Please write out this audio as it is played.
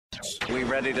We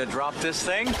ready to drop this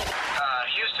thing?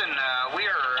 Houston, we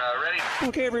are ready.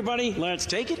 Okay, everybody, let's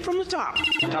take it from the top.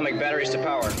 Atomic batteries to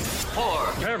power.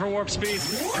 4. Prepare for warp speed.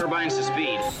 Turbines to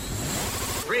speed.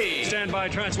 3. Stand by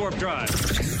transwarp drive.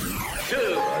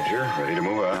 2. Roger, ready to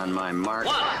move out. On my mark.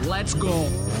 1. Let's go.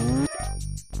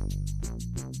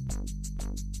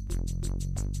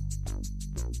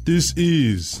 This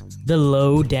is The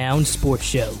Lowdown Sports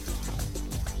Show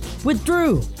with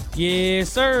Drew. Yes,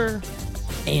 sir.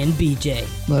 And BJ.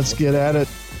 Let's get at it.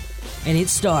 And it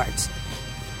starts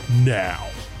now.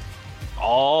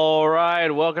 All right,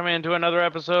 welcome into another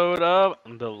episode of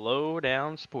The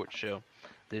Lowdown Sports Show.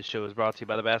 This show is brought to you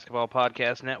by the Basketball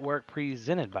Podcast Network,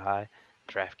 presented by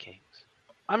DraftKings.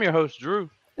 I'm your host, Drew.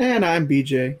 And I'm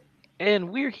BJ. And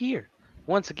we're here,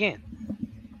 once again,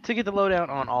 to get the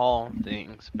lowdown on all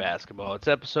things basketball. It's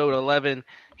episode 11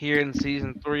 here in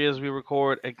season 3 as we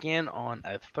record again on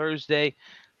a Thursday,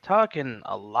 talking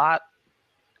a lot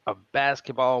of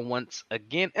basketball once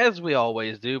again, as we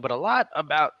always do, but a lot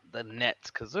about the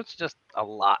Nets, because there's just a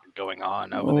lot going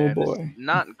on over there. Boy. It's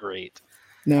not great.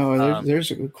 No,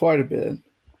 there's quite a bit.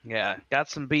 Yeah, got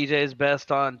some BJ's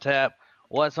best on tap,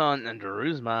 what's on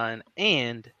Drew's mind,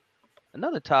 and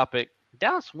another topic.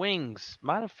 Dallas Wings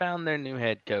might have found their new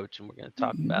head coach, and we're going to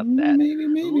talk about that maybe.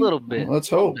 a little bit. Let's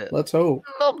hope. A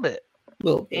little bit.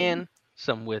 And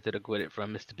some with it or quit it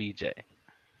from Mr. BJ.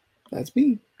 That's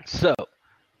me. So,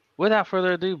 without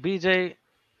further ado, BJ,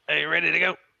 are you ready to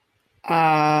go?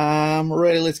 I'm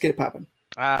ready. Let's get it popping.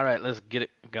 All right, let's get it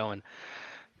going.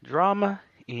 Drama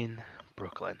in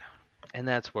Brooklyn. And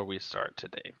that's where we start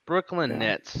today. Brooklyn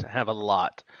Nets have a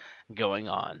lot going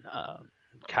on.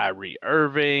 Kyrie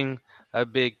Irving, a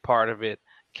big part of it.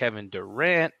 Kevin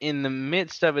Durant in the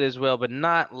midst of it as well, but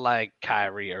not like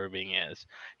Kyrie Irving is.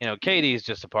 You know, KD is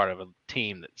just a part of a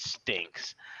team that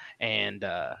stinks. And,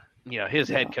 his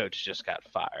head coach just got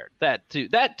fired. That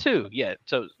too. Yeah.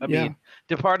 So, I mean,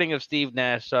 departing of Steve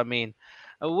Nash. So, I mean,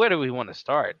 where do we want to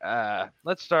start?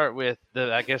 Let's start with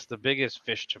the biggest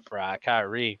fish to fry,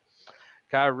 Kyrie.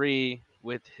 Kyrie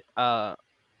with,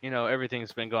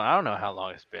 everything's been going. I don't know how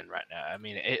long it's been right now. I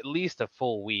mean, at least a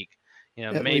full week,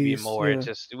 maybe more. Yeah. It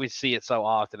just, we see it so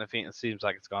often. I think it seems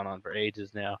like it's gone on for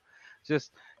ages now.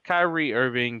 Just Kyrie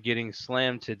Irving getting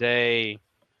slammed today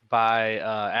by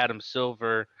Adam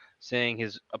Silver, saying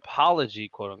his apology,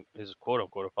 his quote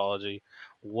unquote apology,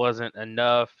 wasn't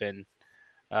enough. And,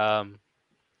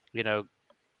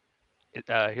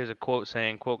 here's a quote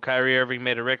saying, quote, Kyrie Irving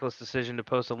made a reckless decision to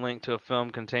post a link to a film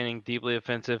containing deeply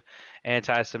offensive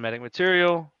anti-Semitic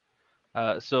material.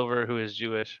 Silver, who is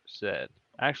Jewish, said.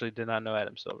 I actually did not know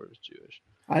Adam Silver was Jewish.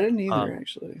 I didn't either,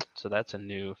 actually. So that's a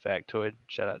new factoid.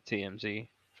 Shout out TMZ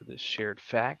for this shared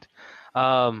fact.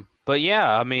 But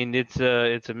yeah, I mean, it's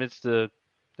amidst the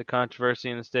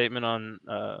controversy in the statement on.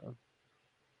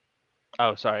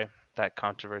 That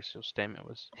controversial statement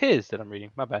was his that I'm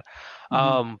reading. My bad.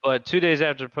 But 2 days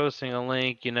after posting a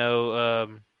link,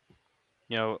 Kyrie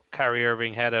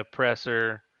Irving had a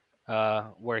presser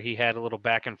where he had a little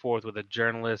back and forth with a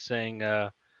journalist saying,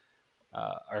 or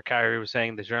Kyrie was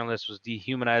saying the journalist was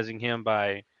dehumanizing him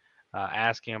by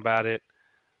asking about it.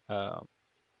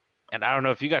 And I don't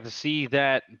know if you got to see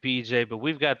that, BJ, but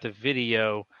we've got the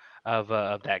video of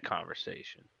that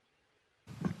conversation.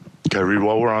 Kyrie,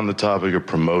 while we're on the topic of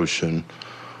promotion,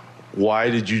 why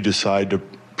did you decide to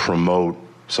promote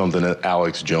something that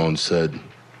Alex Jones said?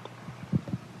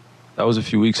 That was a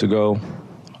few weeks ago.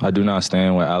 I do not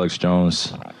stand with Alex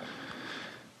Jones'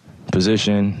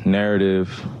 position,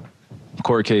 narrative,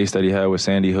 court case that he had with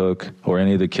Sandy Hook, or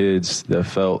any of the kids that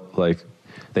felt like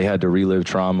they had to relive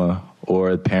trauma,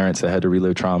 or parents that had to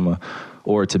relive trauma,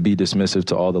 or to be dismissive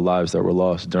to all the lives that were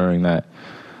lost during that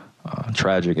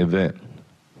tragic event.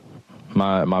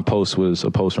 My post was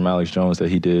a post from Alex Jones that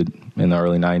he did in the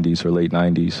early 90s or late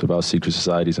 90s about secret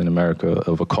societies in America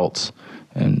of occults,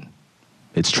 and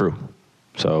it's true.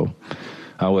 So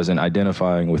I wasn't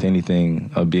identifying with anything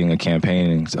of being a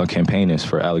campaignist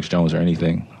for Alex Jones or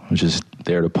anything. I was just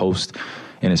there to post,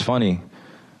 and it's funny,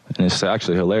 and it's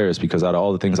actually hilarious because out of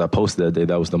all the things I posted that day,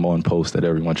 that was the one post that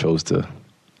everyone chose to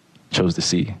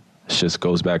see. It just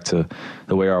goes back to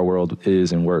the way our world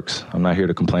is and works. I'm not here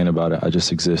to complain about it. I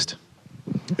just exist.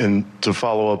 And to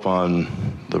follow up on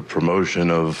the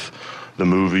promotion of the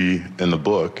movie and the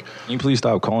book. Can you please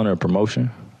stop calling it a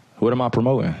promotion? What am I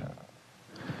promoting?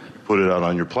 Put it out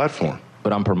on your platform.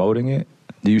 But I'm promoting it?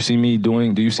 Do you see me in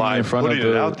front of the putting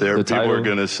it out there, the people title? are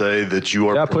going to say that you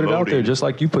are promoting. Yeah, I put it out there just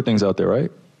like you put things out there,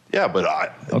 right? Yeah, but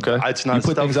Okay. it's not You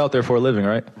put stuff, things out there for a living,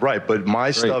 right? right? But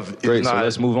my stuff Great. is So not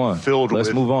let's move on. filled Let's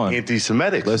with move on.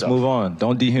 anti-Semitic Let's stuff. move on.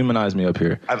 Don't dehumanize me up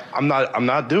here. I'm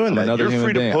not doing I'm that. another You're human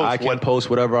free to being. post I can post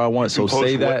whatever I want. So can post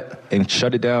say what- that and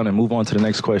shut it down and move on to the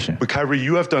next question. But Kyrie,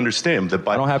 you have to understand that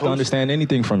by I don't have to understand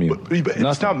anything from you. But it's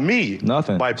Nothing. not me.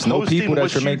 Nothing. By It's no posting people that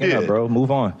what you're you making up, did. bro.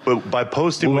 Move on. But by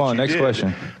posting Move what on. you Next did,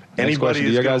 question. Next anybody question. Do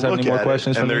is you gonna guys have look any more at it,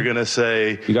 questions for and they're me? going to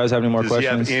say, You guys have any more does he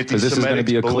have questions? Because this is going to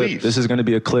be a anti-Semitic clip. beliefs? This is going to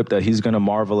be a clip that he's going to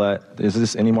marvel at. Is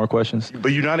this any more questions?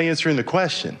 But you're not answering the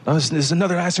question. Oh, this is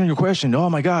another answering your question. Oh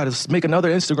my God, let's make another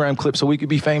Instagram clip so we could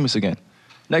be famous again.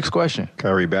 Next question.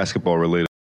 Kyrie, basketball related.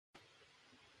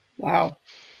 Wow.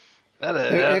 That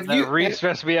really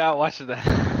stressed me out watching that.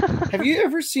 Have you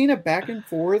ever seen a back and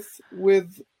forth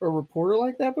with a reporter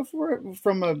like that before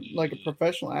from a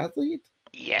professional athlete?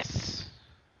 Yes.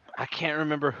 I can't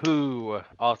remember who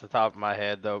off the top of my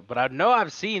head though, but I know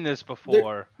I've seen this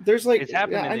before. There's like it's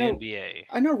happened yeah, in the NBA.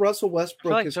 I know Russell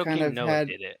Westbrook I feel like has Joakim kind of Noah had.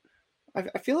 did it.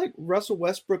 I feel like Russell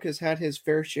Westbrook has had his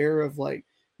fair share of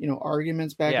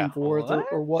arguments back and forth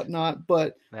or whatnot,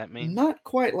 but that means not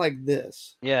quite like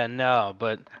this. Yeah, no,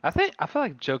 but I feel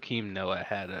like Joakim Noah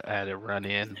had a run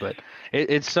in, but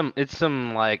it's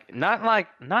some like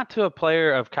not to a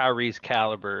player of Kyrie's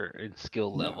caliber and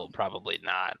skill level, probably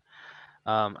not.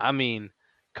 I mean,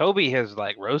 Kobe has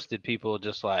like roasted people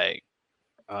just like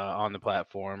on the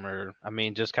platform, or I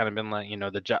mean, just kind of been like,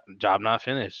 the job not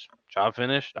finished, job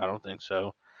finished. I don't think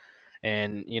so,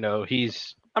 and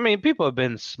people have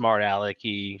been smart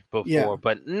alecky before,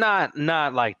 but not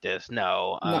like this.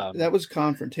 No, that was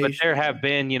confrontation. But there have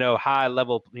been, high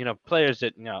level, players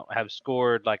that have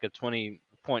scored like a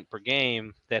 20-point per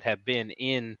game that have been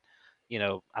in,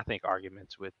 I think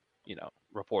arguments with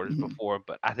reporters before,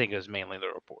 but I think it was mainly the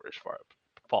reporters'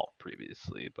 fault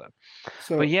previously. But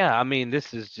yeah, I mean,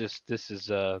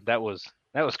 that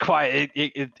was quite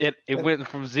it went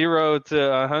from 0 to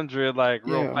 100 like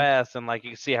real fast, and like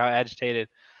you can see how agitated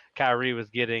Kyrie was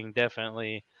getting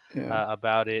definitely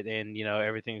about it, and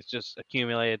everything's just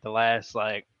accumulated the last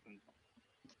like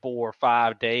 4 or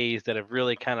 5 days that have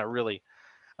really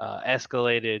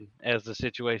escalated as the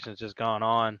situation's just gone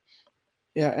on.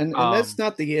 Yeah, and that's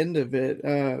not the end of it.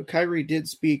 Kyrie did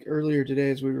speak earlier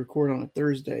today as we record on a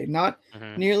Thursday. Not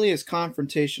nearly as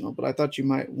confrontational, but I thought you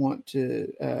might want to.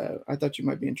 I thought you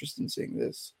might be interested in seeing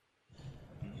this.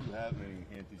 Do you have any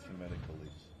anti-Semitic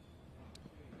beliefs?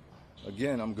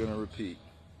 Again, I'm going to repeat.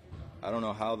 I don't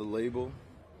know how the label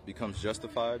becomes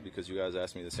justified because you guys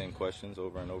ask me the same questions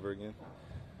over and over again.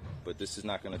 But this is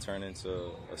not going to turn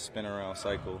into a spin around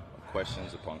cycle of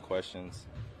questions upon questions.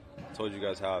 I told you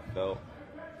guys how I felt.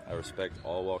 I respect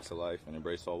all walks of life and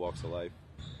embrace all walks of life.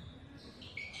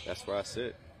 That's where I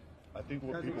sit. I think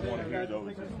what people want to hear, though,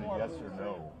 is just a yes or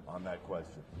no on that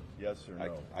question. Yes or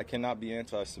no. I cannot be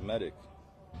anti-Semitic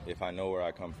if I know where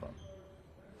I come from.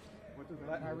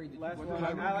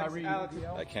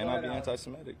 I cannot be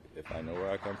anti-Semitic if I know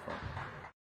where I come from.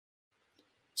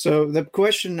 So the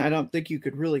question, I don't think you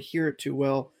could really hear it too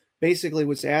well, basically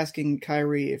was asking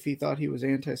Kyrie if he thought he was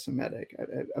anti-Semitic,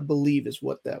 I believe is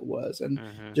what that was. And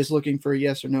just looking for a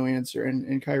yes or no answer.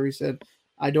 And Kyrie said,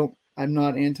 I'm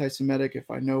not anti-Semitic if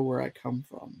I know where I come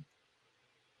from.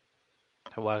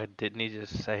 Why didn't he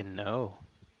just say no?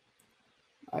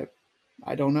 I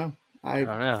don't know. I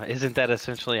don't know. Isn't that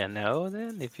essentially a no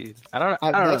then? If you, I don't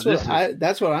know.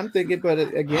 That's what I'm thinking. But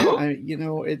again,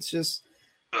 it's just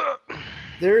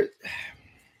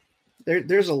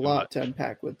there's a lot to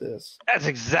unpack with this. That's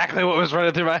exactly what was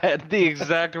running through my head. The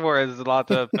exact words, a lot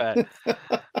to unpack.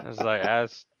 I was like,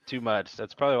 that's too much.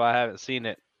 That's probably why I haven't seen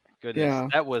it. Goodness, yeah,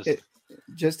 that was it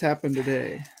just happened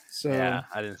today. So yeah,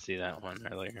 I didn't see that one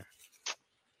earlier.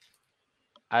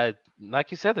 Like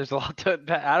you said, there's a lot to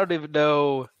unpack. I don't even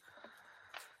know.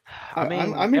 I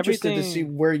mean, I'm interested to see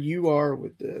where you are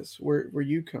with this, where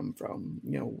you come from.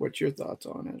 What your thoughts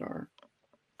on it are.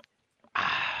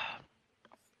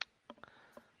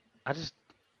 I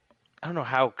don't know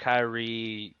how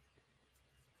Kyrie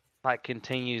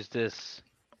continues this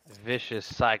vicious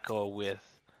cycle with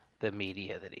the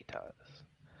media that he does,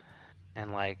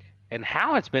 and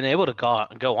how it's been able to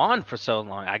go on for so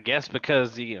long. I guess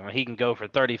because he can go for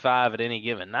 35 at any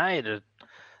given night or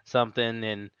something,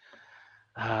 and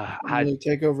really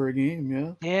take over a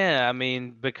game. Yeah, I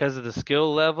mean, because of the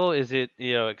skill level, is it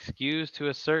excused to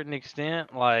a certain extent?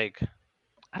 I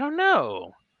don't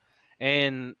know,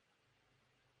 and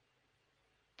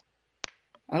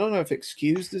I don't know if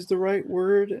excused is the right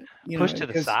word. Pushed to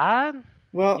the side?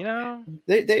 Well, You know?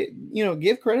 they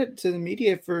give credit to the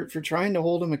media for trying to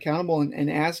hold him accountable and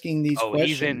asking these Oh,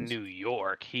 questions. he's in New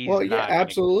York. He's Well, not yeah, gonna go away.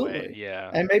 absolutely.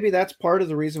 Yeah. And maybe that's part of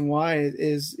the reason why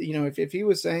is, if he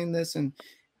was saying this and,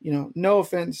 no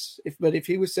offense, but if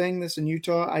he was saying this in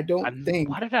Utah, I don't think.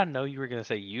 Why did I know you were gonna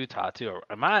say Utah too? Or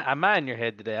am I in your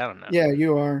head today? I don't know. Yeah,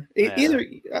 you are. Yeah. Either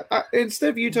instead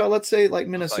of Utah, let's say like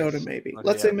Minnesota, maybe.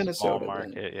 Let's say Small Minnesota.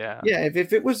 market, yeah. Yeah,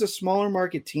 if it was a smaller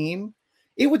market team,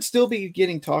 it would still be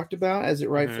getting talked about as it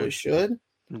rightfully should.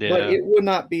 Yeah. But it would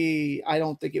not be. I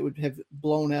don't think it would have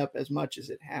blown up as much as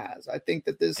it has. I think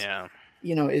that this,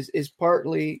 is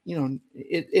partly,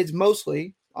 it's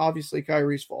mostly obviously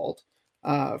Kyrie's fault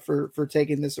for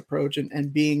taking this approach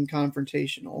and being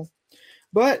confrontational.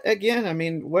 But again, I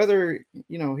mean, whether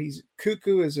he's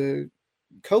cuckoo as a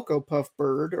Cocoa Puff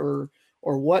bird or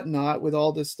whatnot with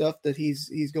all this stuff that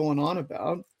he's going on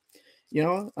about,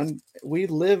 and we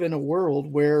live in a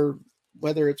world where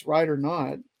whether it's right or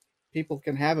not, people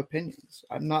can have opinions.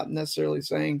 I'm not necessarily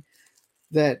saying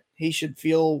that he should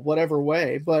feel whatever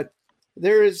way, but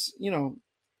there is,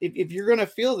 if you're going to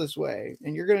feel this way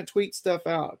and you're going to tweet stuff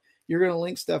out, you're going to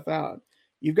link stuff out,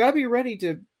 you've got to be ready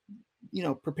to,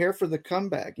 prepare for the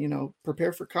comeback,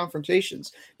 prepare for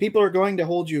confrontations. People are going to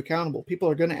hold you accountable. People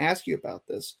are going to ask you about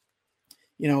this.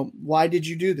 Why did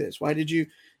you do this? Why did you,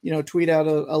 tweet out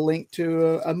a link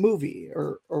to a movie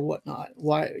or whatnot?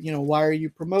 Why are you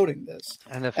promoting this?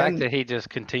 And the fact that he just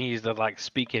continues to like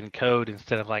speak in code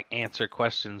instead of like answer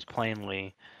questions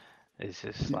plainly is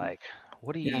just like,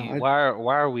 what do you? Why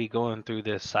are we going through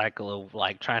this cycle of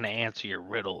like trying to answer your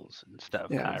riddles and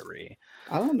stuff, Kyrie?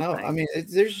 I don't know. I mean,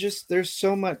 there's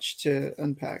so much to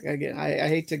unpack. Again, I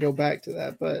hate to go back to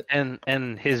that, but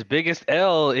and his biggest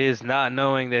L is not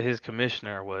knowing that his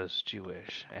commissioner was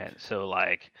Jewish, and so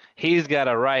like he's got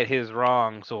to right his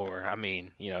wrongs, or I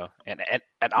mean, and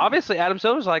obviously Adam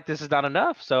Silver's like, this is not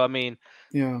enough. So I mean,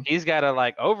 he's got to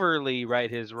like overly right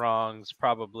his wrongs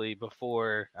probably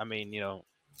before. I mean,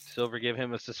 Silver give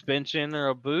him a suspension or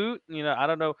a boot. I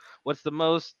don't know what's the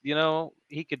most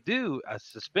he could do. A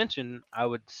suspension, I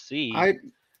would see,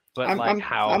 but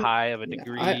how high of a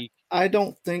degree? I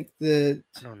don't think that.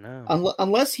 I don't know.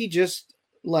 Unless he just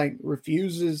like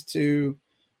refuses to.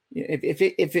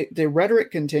 If the rhetoric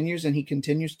continues and he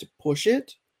continues to push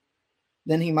it,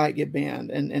 then he might get banned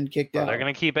and kicked out. They're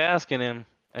gonna keep asking him.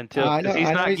 Until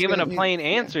he's not giving a plain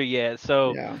answer yet.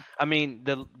 So, I mean,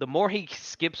 the more he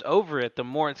skips over it, the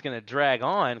more it's going to drag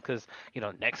on because,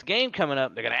 next game coming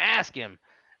up, they're going to ask him.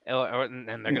 And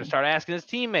they're going to start asking his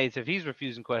teammates if he's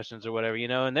refusing questions or whatever,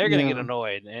 and they're going to get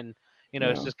annoyed. And,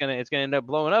 it's going to end up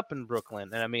blowing up in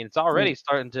Brooklyn. And, I mean, it's already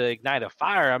starting to ignite a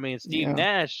fire. I mean, Steve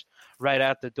Nash right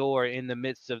out the door in the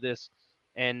midst of this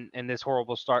and this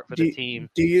horrible start for the team.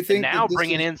 Do you think now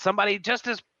bringing in somebody just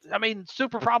as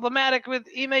super problematic with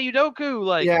Ime Udoka?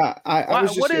 Like,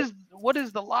 what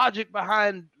is the logic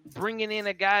behind bringing in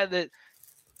a guy that,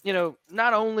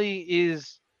 not only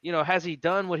is, has he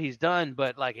done what he's done,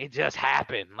 but like it just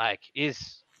happened, like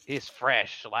is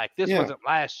fresh. Like this wasn't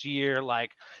last year.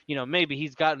 Like, maybe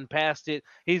he's gotten past it.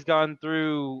 He's gone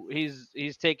through,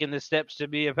 he's taken the steps to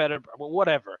be a better,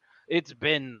 whatever. It's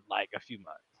been like a few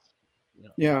months.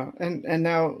 Yeah. And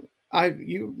now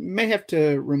you may have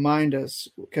to remind us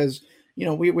because,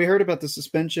 we heard about the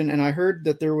suspension and I heard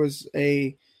that there was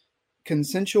a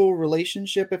consensual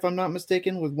relationship, if I'm not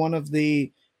mistaken, with one of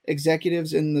the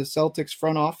executives in the Celtics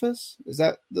front office. Is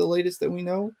that the latest that we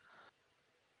know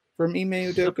from Ime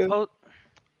Udoka?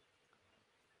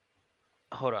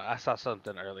 Hold on. I saw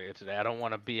something earlier today. I don't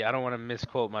want to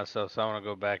misquote myself. So I want to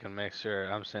go back and make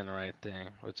sure I'm saying the right thing.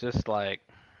 It's just like,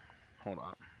 hold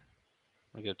on.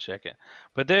 Let me go check it.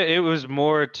 But it was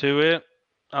more to it.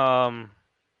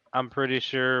 I'm pretty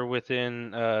sure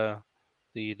within the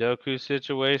Udoka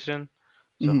situation.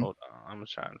 So hold on. I'm going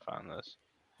to try and find this.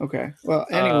 Okay. Well,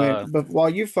 anyway, but while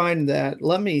you find that,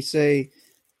 let me say,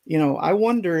 I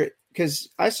wonder, because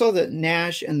I saw that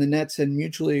Nash and the Nets had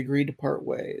mutually agreed to part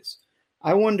ways.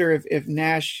 I wonder if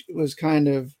Nash was kind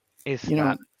of,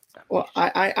 well,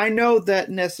 I know that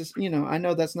I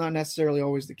know that's not necessarily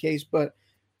always the case, but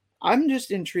I'm just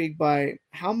intrigued by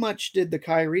how much did the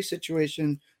Kyrie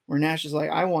situation where Nash is like,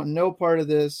 I want no part of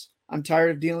this. I'm tired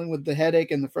of dealing with the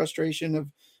headache and the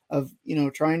frustration of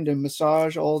trying to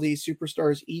massage all these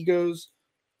superstars' egos.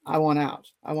 I want out.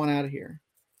 I want out of here.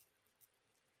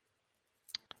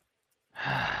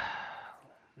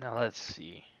 Now let's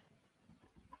see.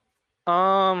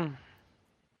 No,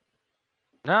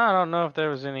 I don't know if there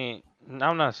was any.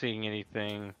 I'm not seeing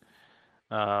anything.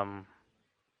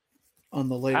 On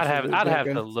the latest, I'd have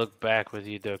to look back with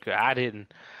Udoka.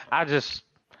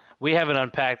 we haven't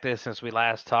unpacked this since we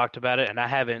last talked about it, and I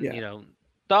haven't,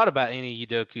 thought about any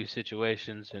Udoka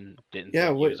situations and didn't think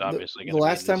he was obviously the going to be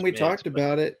last time we mix, talked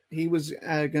about it, he was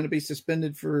going to be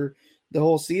suspended for the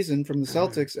whole season from the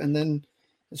Celtics, and then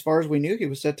as far as we knew, he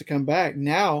was set to come back.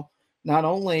 Now, not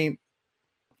only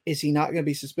is he not going to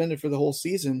be suspended for the whole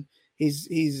season, the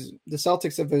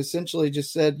Celtics have essentially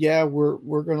just said, yeah, we're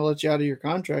going to let you out of your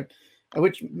contract,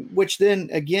 which then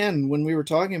again, when we were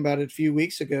talking about it a few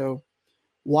weeks ago,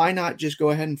 why not just go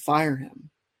ahead and fire him?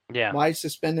 Yeah. Why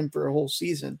suspend him for a whole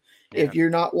season? Yeah. If you're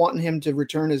not wanting him to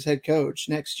return as head coach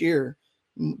next year,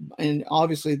 and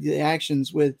obviously the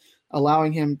actions with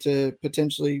allowing him to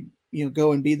potentially,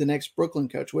 go and be the next Brooklyn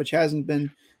coach, which hasn't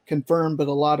been confirmed, but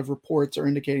a lot of reports are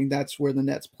indicating that's where the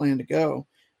Nets plan to go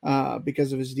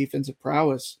because of his defensive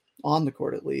prowess on the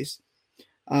court, at least.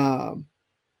 Then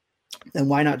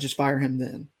why not just fire him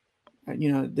then?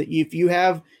 That if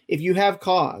you have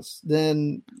cause,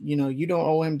 then you don't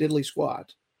owe him diddly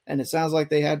squat. And it sounds like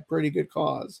they had pretty good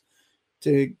cause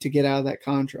to get out of that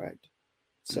contract.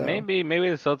 So maybe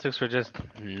the Celtics were just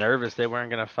nervous they weren't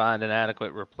going to find an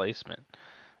adequate replacement,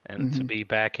 and to be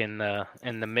back in the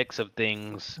mix of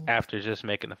things after just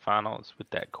making the finals with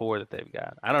that core that they've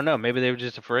got. I don't know. Maybe they were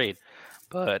just afraid,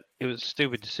 but it was a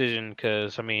stupid decision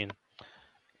because the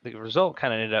result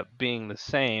kind of ended up being the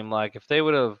same. Like if they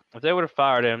would have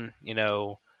fired him,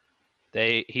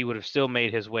 he would have still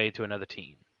made his way to another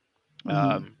team.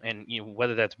 And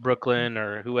whether that's Brooklyn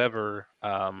or whoever,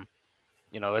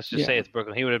 let's just say it's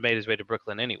Brooklyn, he would have made his way to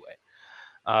Brooklyn anyway.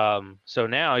 So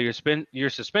now your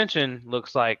suspension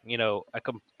looks like,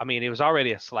 it was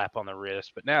already a slap on the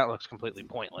wrist, but now it looks completely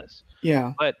pointless.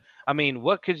 Yeah. But I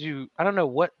don't know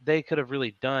what they could have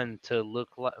really done to look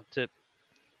like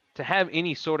to have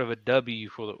any sort of a W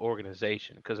for the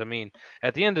organization. Because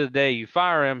at the end of the day, you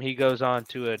fire him, he goes on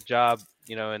to a job,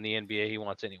 in the NBA he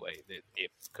wants anyway.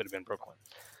 It could have been Brooklyn.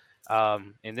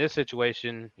 In this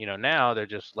situation, now they're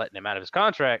just letting him out of his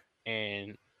contract,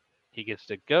 and he gets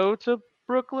to go to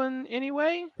Brooklyn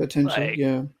anyway. Potentially,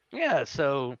 yeah. Yeah,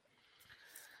 so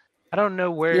I don't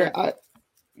know where. Yeah,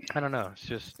 I don't know. It's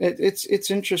just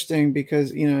it's interesting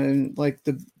because like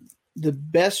the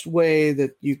best way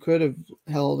that you could have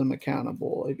held him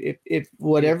accountable if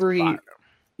whatever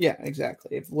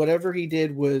if whatever he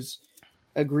did was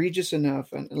egregious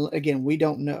enough, and again, we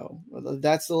don't know.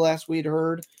 That's the last we'd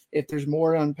heard. If there's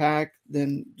more to unpack,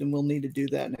 then we'll need to do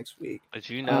that next week. But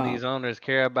these owners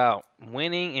care about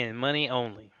winning and money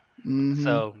only.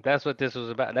 So that's what this was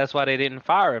about. That's why they didn't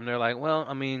fire him. They're like, well,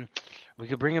 we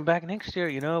could bring him back next year,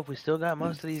 if we still got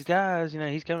most of these guys,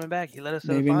 he's coming back. He let us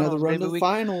maybe to the finals. Another run to the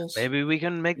finals. Maybe we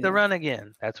can make the run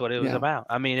again. That's what it was about.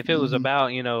 If it was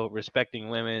about, respecting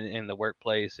women in the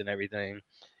workplace and everything,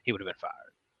 he would have been fired.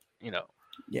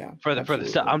 Yeah. For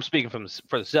the I'm speaking for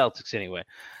the Celtics anyway.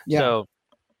 Yeah. So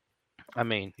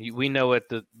we know what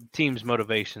the team's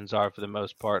motivations are for the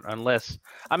most part, unless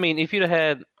if you'd have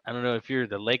had, I don't know, if you're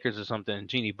the Lakers or something, and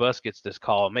Jeannie Buss gets this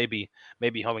call, maybe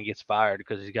Homie gets fired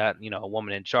because he's got, a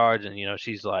woman in charge, and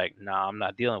she's like, nah, I'm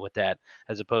not dealing with that,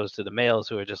 as opposed to the males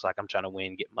who are just like, I'm trying to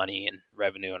win, get money and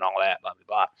revenue and all that, blah blah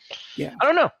blah. Yeah. I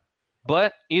don't know.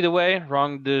 But either way,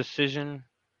 wrong decision.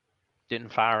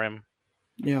 Didn't fire him.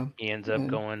 Yeah. He ends up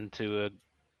going to a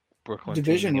Brooklyn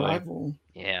division team anyway. rival.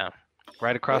 Yeah.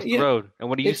 Right across the road. And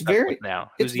what are you stuck with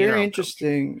now? It's very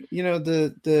interesting.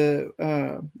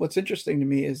 The what's interesting to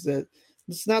me is that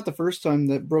it's not the first time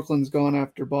that Brooklyn's gone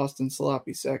after Boston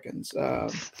sloppy seconds.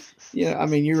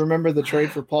 You remember the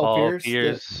trade for Paul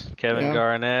Pierce? Kevin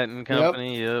Garnett and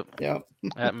company. Yep.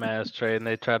 That Mavs trade, and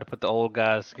they tried to put the old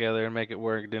guys together and make it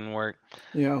work. Didn't work.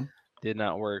 Yeah. Did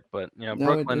not work. But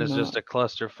Brooklyn is just a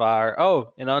cluster fire.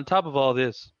 Oh, and on top of all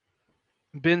this,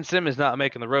 Ben Simmons not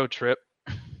making the road trip.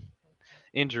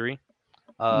 Injury.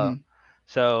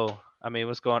 So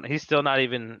what's going on? He's still not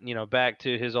even, back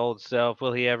to his old self.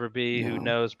 Will he ever be? No. Who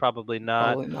knows? Probably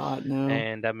not. Probably not, no.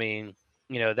 And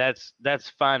that's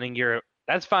finding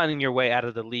your way out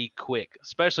of the league quick,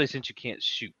 especially since you can't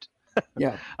shoot.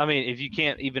 Yeah. If you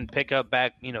can't even pick up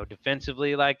back,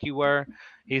 defensively like you were,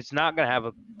 he's not going to have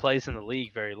a place in the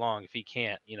league very long if he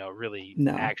can't, really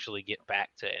actually get back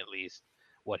to at least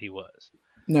what he was.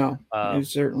 No, he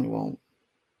certainly won't.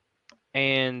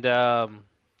 And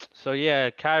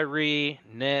Kyrie,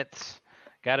 Nets,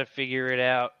 got to figure it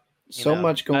out.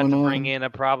 Much going on. Bring in a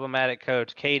problematic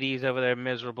coach. KD's over there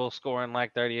miserable, scoring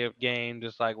like 30 a game,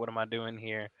 just like, what am I doing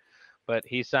here? But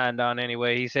he signed on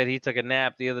anyway. He said he took a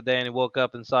nap the other day and he woke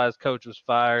up and saw his coach was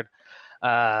fired.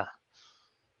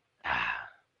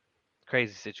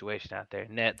 Crazy situation out there.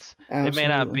 Nets.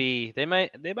 Absolutely. They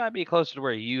might be closer to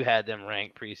where you had them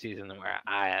ranked preseason than where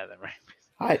I had them ranked.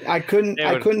 I couldn't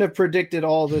have predicted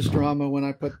all this drama when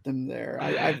I put them there.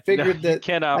 I figured that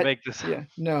cannot make this. Yeah,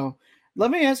 no. Let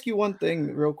me ask you one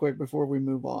thing real quick before we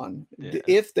move on. Yeah.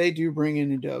 If they do bring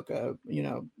in Udoka,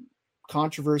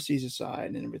 controversies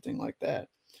aside and everything like that,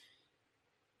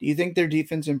 do you think their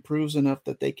defense improves enough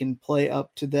that they can play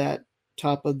up to that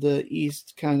top of the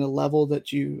East kind of level that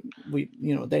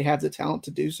they have the talent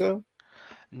to do so?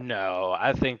 No,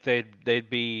 I think they'd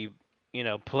be,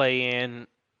 play-in.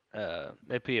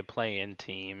 They'd be a play-in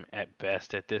team at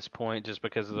best at this point, just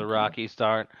because of the rocky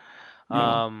start.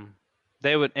 Yeah.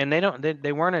 They would, and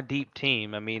they weren't a deep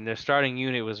team. I mean, their starting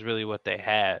unit was really what they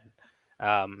had.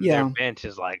 Their bench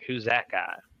is like, who's that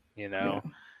guy?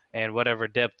 And whatever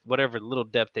little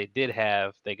depth they did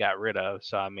have, they got rid of.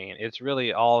 So I mean, it's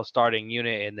really all starting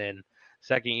unit, and then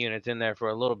second unit's in there for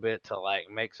a little bit to like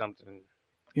make something.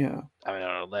 Yeah. I mean,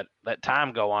 I don't know, let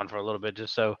time go on for a little bit,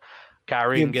 just so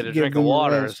Kyrie can get a drink of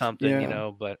water or something,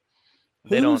 But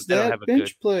they don't have a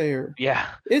bench good player. Yeah,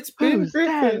 it's Ben Who's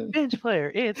Griffin. That bench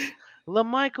player? It's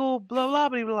LaMichael blah blah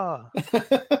blah blah.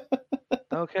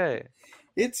 Okay.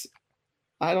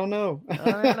 I don't know. I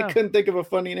don't know. I couldn't think of a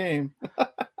funny name.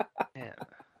 Yeah.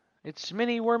 It's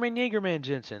Smitty Werman Jaegerman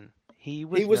Jensen. He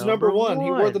was number one. He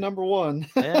wore the number one.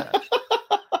 Yeah.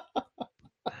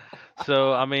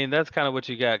 So, I mean, that's kind of what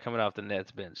you got coming off the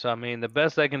Nets bench. So, I mean, the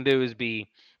best they can do is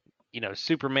be,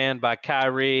 Superman by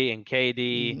Kyrie and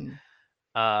KD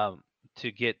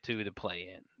to get to the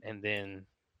play-in. And then,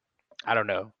 I don't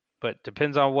know. But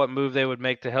depends on what move they would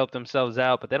make to help themselves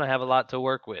out. But they don't have a lot to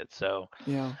work with. So,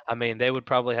 yeah. I mean, they would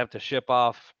probably have to ship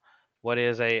off what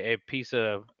is a piece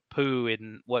of poo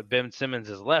in what Ben Simmons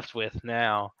is left with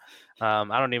now.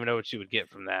 I don't even know what you would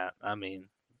get from that. I mean,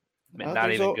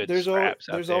 not even good scraps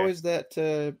out there. There's always that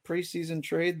preseason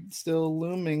trade still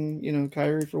looming,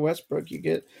 Kyrie for Westbrook. You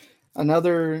get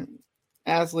another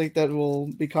athlete that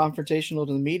will be confrontational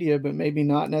to the media, but maybe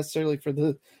not necessarily for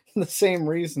the same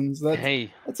reasons.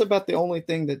 That's about the only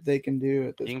thing that they can do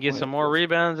at this point. You can get some more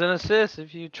rebounds and assists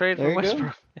if you trade for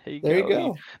Westbrook. There you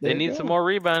go. They need some more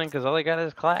rebounding because all they got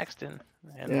is Claxton.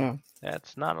 And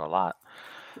that's not a lot.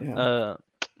 Yeah.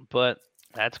 But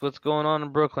that's what's going on in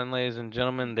Brooklyn, ladies and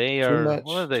gentlemen. They are,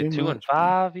 what are they,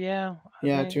 2-5? Yeah.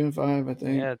 Yeah, 2-5, I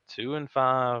think. Yeah,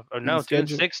 2-5. Or no,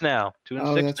 2-6 now. 2-6 now.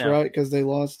 Oh, that's right, because they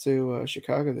lost to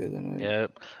Chicago the other night. Yeah.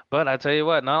 But I tell you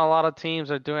what, not a lot of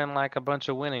teams are doing like a bunch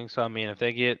of winning. So, I mean, if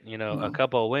they get, a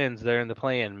couple of wins, they're in the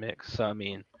play-in mix. So, I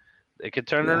mean, they could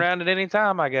turn it around at any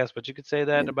time, I guess. But you could say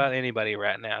that about anybody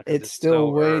right now. It's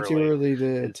still way too early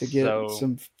to get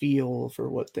some feel for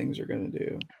what things are going to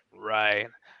do. Right.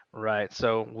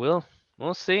 So we'll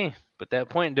see. But that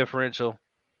point differential,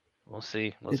 we'll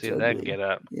see. We'll see if that can get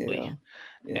up.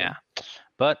 Yeah.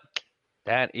 But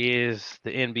that is the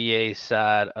NBA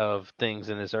side of things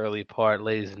in this early part,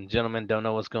 ladies and gentlemen. Don't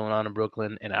know what's going on in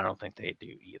Brooklyn, and I don't think they do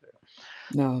either.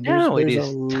 No, there's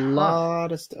a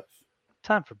lot of stuff.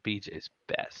 Time for BJ's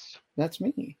best. That's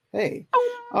me. Hey.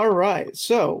 All right.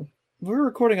 So we're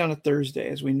recording on a Thursday,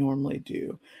 as we normally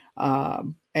do.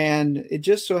 And it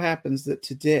just so happens that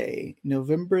today,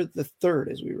 November the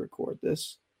 3rd, as we record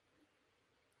this,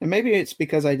 and maybe it's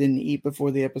because I didn't eat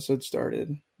before the episode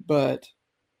started, but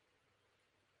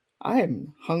I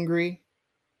am hungry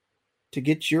to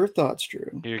get your thoughts,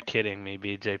 Drew. You're kidding me,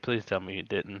 BJ. Please tell me you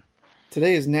didn't.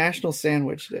 Today is National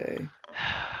Sandwich Day.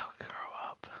 Grow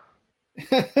up.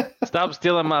 Stop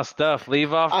stealing my stuff.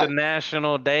 Leave off the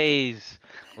national days.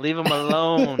 Leave them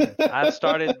alone. I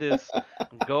started this.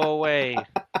 Go away.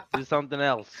 Do something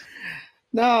else.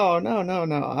 No.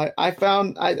 I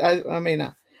found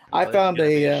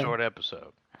a short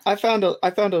episode. I found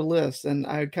a list, and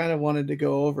I kind of wanted to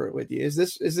go over it with you. Is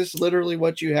this literally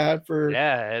what you had for?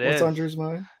 Yeah, it what's is. on Drew's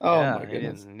mind? Oh my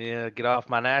goodness! Yeah, get off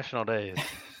my national days.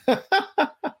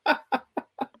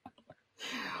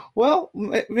 Well,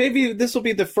 maybe this will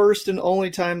be the first and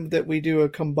only time that we do a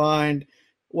combined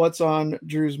what's on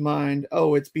Drew's mind.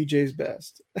 Oh, it's BJ's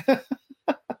best.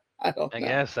 I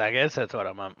guess that's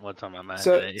what's on my mind.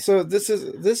 So this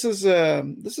is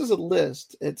a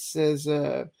list. It says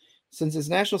since it's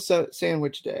National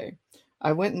Sandwich Day,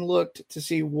 I went and looked to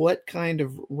see what kind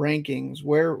of rankings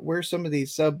where some of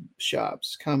these sub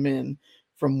shops come in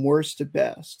from worst to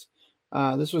best.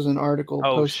 This was an article.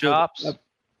 Posted, shops.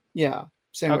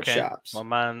 Sandwich shops. Well,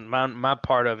 my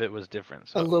part of it was different.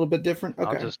 So a little bit different.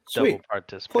 Okay, I'll just double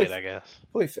participate, I guess.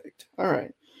 Perfect. All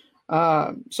right.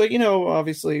 So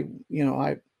obviously,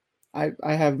 I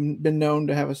have been known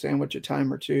to have a sandwich a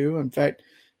time or two. In fact,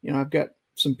 I've got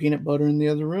some peanut butter in the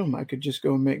other room. I could just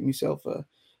go and make myself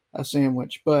a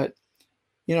sandwich. But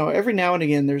every now and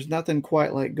again, there's nothing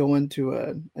quite like going to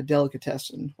a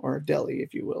delicatessen or a deli,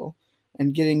 if you will,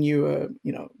 and getting you a,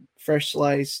 fresh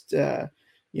sliced,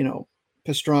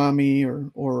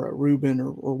 pastrami or a Reuben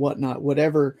or whatnot,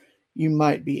 whatever you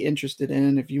might be interested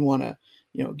in. If you want to,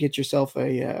 get yourself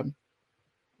a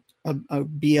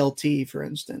BLT, for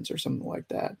instance, or something like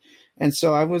that. And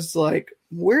so I was like,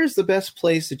 where's the best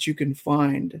place that you can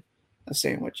find a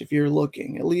sandwich if you're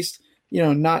looking, at least,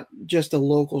 not just a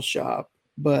local shop,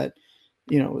 but,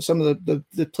 some of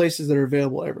the places that are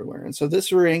available everywhere. And so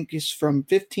this rank is from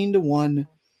 15 to 1,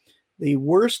 the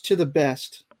worst to the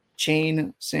best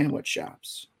chain sandwich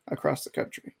shops across the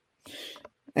country.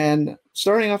 And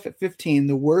starting off at 15,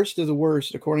 the worst of the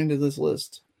worst, according to this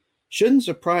list, shouldn't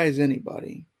surprise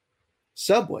anybody.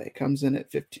 Subway comes in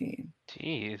at 15.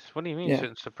 Jeez, what do you mean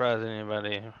shouldn't surprise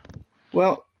anybody?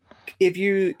 Well, if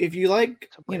you like,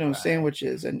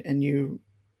 sandwiches and you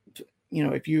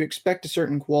if you expect a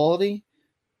certain quality,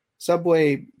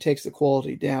 Subway takes the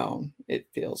quality down, it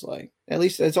feels like. At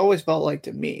least it's always felt like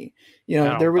to me.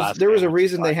 There was a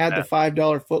reason they had the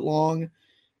 $5 foot long,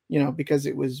 because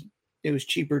it was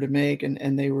cheaper to make,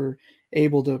 and they were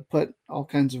able to put all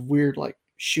kinds of weird like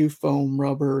shoe foam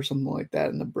rubber or something like that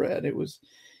in the bread.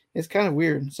 It's kind of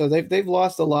weird. So they've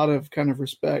lost a lot of kind of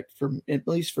respect from, at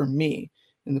least for me,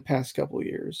 in the past couple of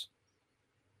years.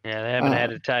 Yeah, they haven't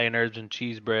had Italian herbs and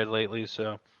cheese bread lately,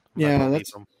 so yeah,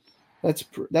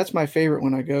 that's my favorite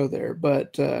when I go there.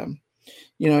 But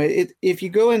if you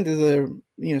go into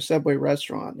the Subway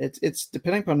restaurant, it's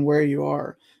depending upon where you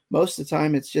are. Most of the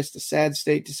time, it's just a sad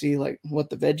state to see like what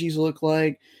the veggies look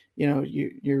like.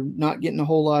 You're not getting a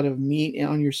whole lot of meat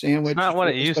on your sandwich. It's not what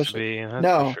it used to be.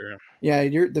 No, for sure. Yeah,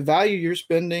 the value you're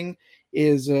spending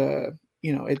is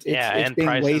it's and being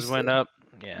prices wasted. went up.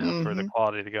 Yeah, for the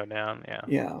quality to go down. Yeah.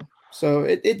 Yeah. So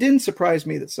it didn't surprise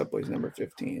me that Subway's number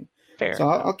 15. Fair. So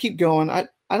I'll keep going. I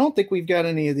don't think we've got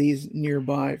any of these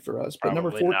nearby for us, but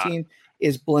number 14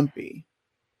 is Blimpie.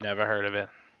 Never heard of it.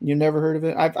 You never heard of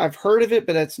it? I've heard of it,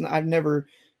 but I've never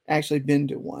actually been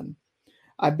to one.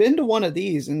 I've been to one of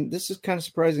these, and this is kind of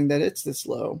surprising that it's this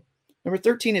low. Number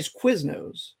 13 is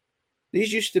Quiznos.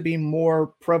 These used to be more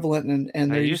prevalent,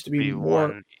 and there used to be more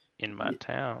one in my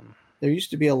town. There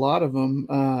used to be a lot of them.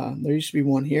 There used to be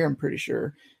one here, I'm pretty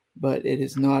sure, but it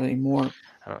is not anymore.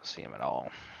 I don't see them at all.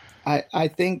 I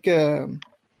think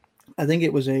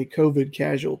it was a COVID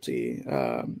casualty.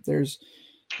 There's,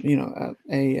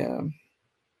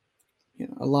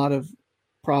 a lot of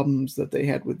problems that they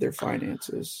had with their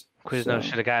finances. Quiznos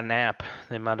should have got an app.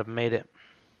 They might have made it.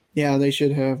 Yeah, they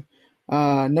should have.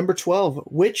 Number 12,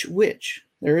 Which Wich.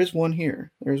 There is one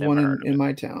here. There's one in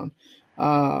my town.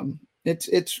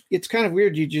 It's kind of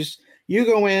weird. You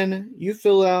go in, you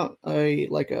fill out a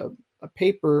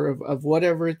paper of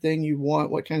whatever thing you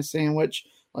want, what kind of sandwich,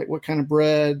 like what kind of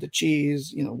bread, the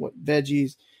cheese, what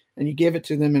veggies, and you give it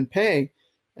to them and pay.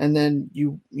 And then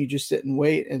you just sit and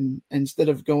wait. And instead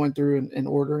of going through and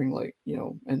ordering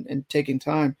and taking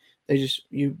time, they just,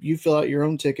 you fill out your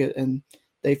own ticket and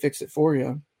they fix it for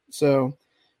you. So,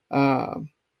 I've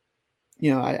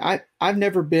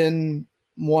never been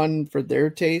one for their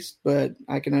taste, but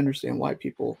I can understand why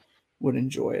people would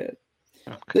enjoy it.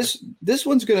 Okay. This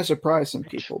one's going to surprise some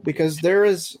people because there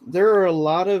are a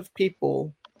lot of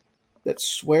people that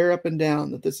swear up and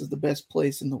down that this is the best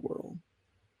place in the world.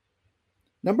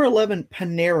 Number 11,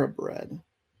 Panera Bread.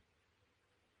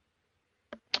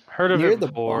 Heard of it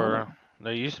before.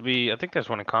 There used to be, I think there's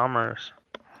one in Commerce.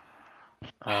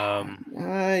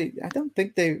 I don't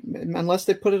think unless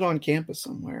they put it on campus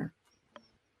somewhere.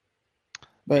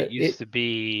 But it used to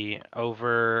be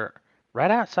over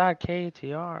right outside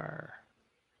KTR.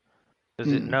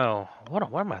 Does it? No. What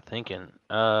am I thinking?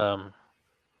 There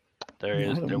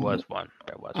was one.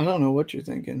 I don't know what you're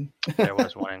thinking. There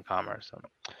was one in Commerce.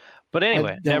 But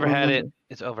anyway, never had it.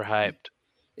 It's overhyped.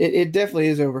 It definitely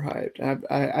is overhyped.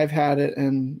 I've had it,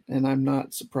 and I'm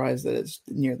not surprised that it's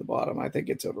near the bottom. I think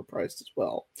it's overpriced as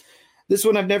well. This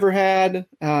one I've never had.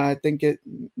 I think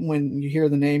when you hear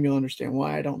the name, you'll understand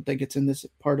why. I don't think it's in this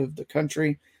part of the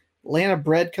country. Atlanta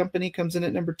Bread Company comes in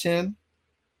at number 10.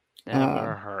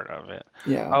 Never heard of it.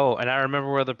 Yeah. Oh, and I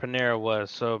remember where the Panera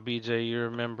was. So, BJ, you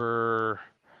remember,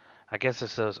 I guess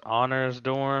it's those honors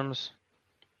dorms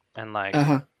and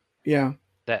yeah.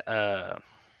 That,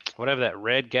 whatever that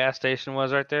red gas station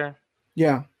was right there.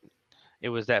 Yeah. It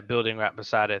was that building right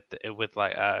beside it with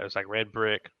it was like red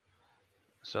brick.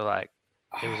 So it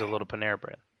was a little Panera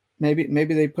Bread. Maybe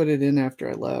they put it in after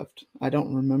I left. I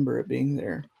don't remember it being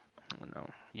there. No.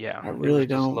 Yeah. I really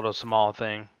don't. Just a little small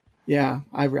thing. Yeah,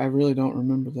 I really don't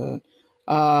remember that.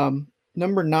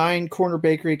 Number 9, Corner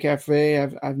Bakery Cafe.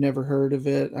 I've never heard of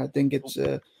it. I think it's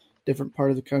a different part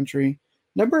of the country.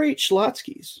 Number 8,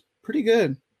 Schlotzsky's. Pretty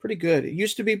good. Pretty good. It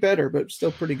used to be better, but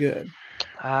still pretty good.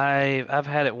 I've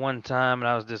had it one time and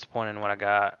I was disappointed in what I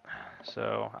got.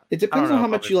 So it depends on how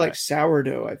much you like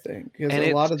sourdough, I think. And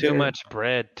it's too much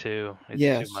bread too.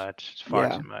 It's too much. It's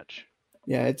far too much.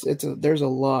 Yeah, there's a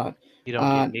lot. You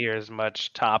don't get near as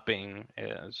much topping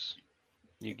as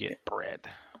you get bread.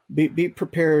 Be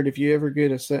prepared. If you ever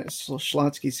get a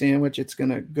Schlotzsky sandwich, it's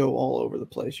gonna go all over the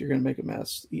place. You're gonna make a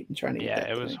mess trying to eat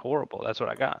that it was horrible. That's what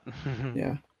I got.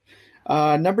 Yeah.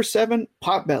 Number 7,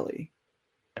 Potbelly.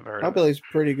 Never heard Potbelly's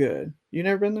pretty good. You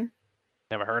never been there?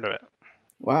 Never heard of it.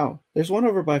 Wow. There's one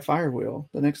over by Firewheel.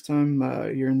 The next time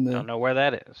you're in the... Don't know where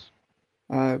that is.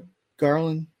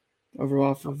 Garland, over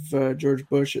off of George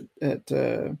Bush at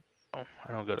I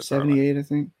don't go to 78, Garland. I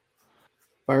think.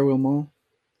 Firewheel Mall.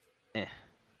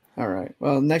 All right.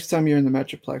 Well, next time you're in the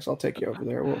Metroplex, I'll take you over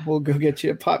there. We'll go get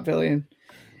you a Potbelly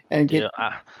and get...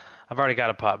 Yeah, I've already got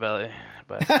a Potbelly,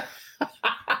 but...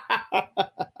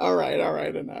 All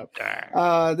right, enough.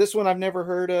 This one I've never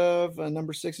heard of.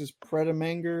 Number 6 is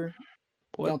Predamanger.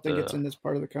 I don't think it's in this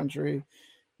part of the country.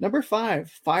 Number 5,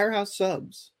 Firehouse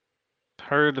Subs.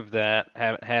 Heard of that.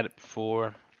 Haven't had it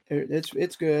before.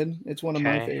 It's good. It's one of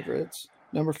my favorites.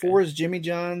 Number 4 is Jimmy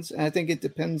John's. And I think it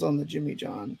depends on the Jimmy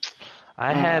John.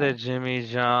 I had a Jimmy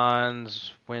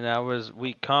John's when I was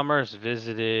Commerce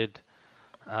visited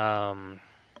Dallas.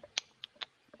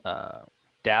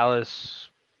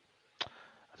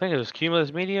 I think it was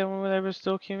Cumulus Media when they were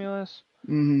still Cumulus.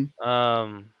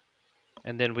 Mm-hmm.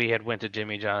 And then we had went to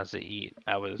Jimmy John's to eat.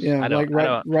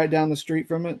 Right down the street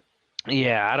from it.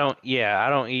 Yeah, I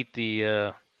don't eat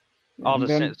the all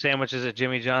the sandwiches at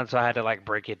Jimmy John's, so I had to like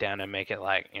break it down and make it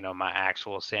like, my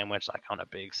actual sandwich, like on a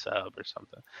big sub or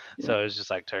something. Yeah. So it was just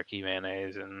like turkey,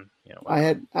 mayonnaise, and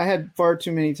whatever. I had far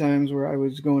too many times where I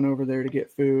was going over there to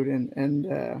get food,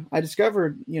 and I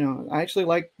discovered, I actually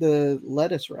like the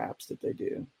lettuce wraps that they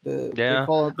do. They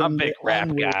call it I'm a big wrap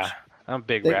guy.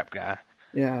 Wrap guy.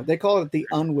 Yeah, they call it the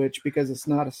unwich because it's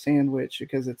not a sandwich,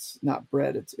 because it's not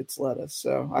bread, it's lettuce.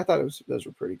 So I thought those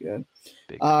were pretty good.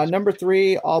 Number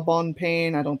 3, Aubon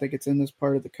Pain. I don't think it's in this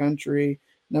part of the country.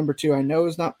 Number 2, I know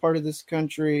is not part of this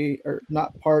country, or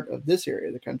not part of this area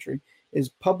of the country, is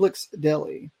Publix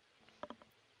Deli.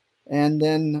 And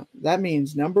then that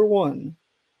means number 1,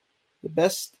 the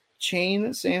best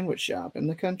chain sandwich shop in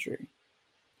the country,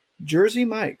 Jersey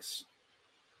Mike's.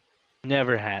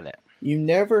 Never had it. You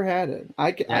never had it.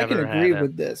 I can agree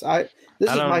with this. This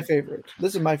is my favorite.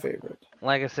 This is my favorite.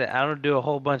 Like I said, I don't do a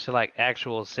whole bunch of like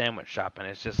actual sandwich shopping.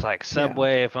 It's just like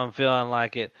Subway if I'm feeling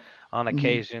like it on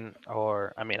occasion,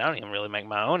 or I don't even really make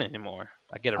my own anymore.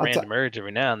 I get a random urge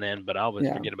every now and then, but I always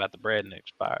forget about the bread and it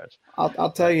expires.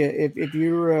 I'll tell you, if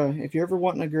you're ever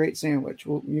wanting a great sandwich,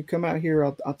 you come out here.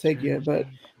 I'll take you, but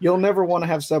you'll never want to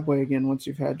have Subway again once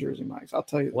you've had Jersey Mike's. I'll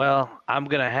tell you that. Well, I'm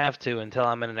gonna have to until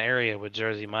I'm in an area with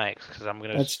Jersey Mike's, because I'm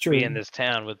gonna be in this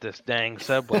town with this dang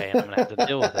Subway, and I'm gonna have to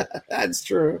deal with it. That's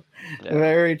true. Yeah.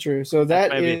 Very true. So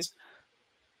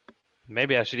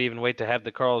maybe I should even wait to have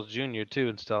the Carl's Jr. too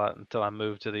until I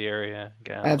move to the area.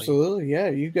 Golly. Absolutely, yeah.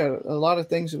 You've got a lot of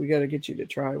things that we got to get you to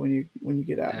try when you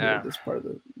get out here to this part of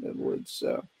the woods.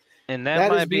 So, and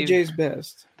that might be BJ's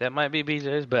best. That might be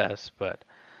BJ's best, but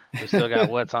we still got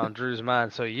what's on Drew's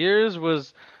mind. So yours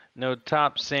was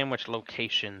top sandwich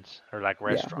locations or like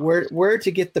restaurants. Where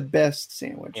to get the best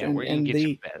sandwich? Yeah, where you can get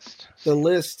your best. The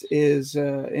list is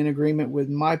in agreement with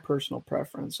my personal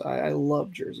preference. I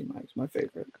love Jersey Mike's, my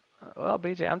favorite. Well,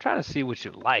 BJ, I'm trying to see what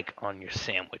you like on your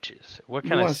sandwiches. What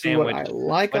kind of sandwich? What I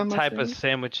like on my type of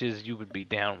sandwiches you would be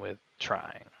down with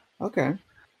trying? Okay.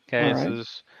 Okay. Right.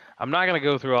 So I'm not going to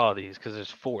go through all of these because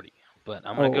there's 40, but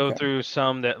I'm going to go through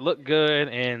some that look good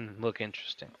and look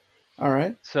interesting. All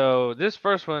right. So this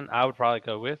first one I would probably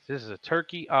go with. This is a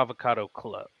turkey avocado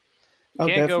club. Can't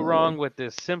definitely go wrong with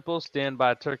this simple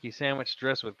standby turkey sandwich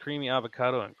dressed with creamy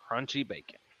avocado and crunchy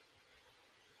bacon.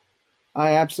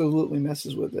 I absolutely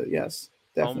messes with it. Yes,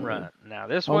 definitely. Home run. Now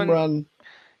this Home run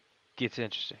gets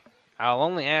interesting. I'll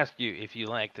only ask you if you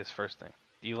like this first thing.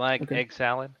 Do you like egg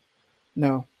salad?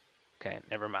 No. Okay,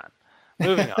 never mind.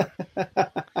 Moving on.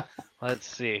 Let's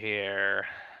see here.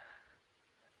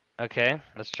 Okay,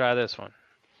 let's try this one.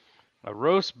 A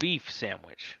roast beef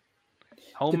sandwich.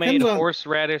 Homemade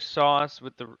horseradish sauce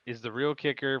is the real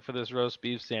kicker for this roast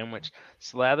beef sandwich.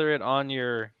 Slather it on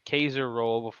your Kaiser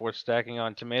roll before stacking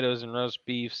on tomatoes and roast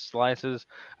beef slices,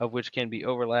 of which can be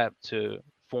overlapped to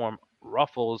form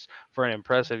ruffles for an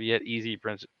impressive yet easy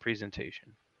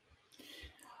presentation.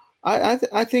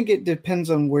 I think it depends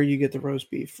on where you get the roast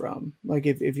beef from. Like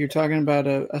if you're talking about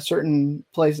a certain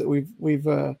place that we've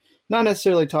not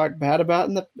necessarily talked bad about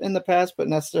in the past, but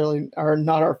necessarily are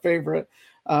not our favorite,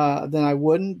 then I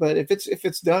wouldn't. But if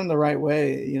it's done the right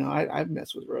way, you know, I'd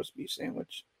mess with roast beef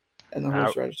sandwich and the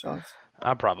horseradish sauce.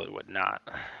 I probably would not.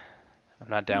 I'm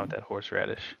not down with that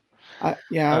horseradish. I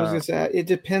was gonna say it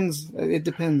depends. It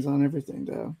depends on everything,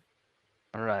 though.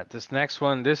 All right, this next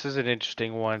one, this is an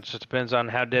interesting one. It just depends on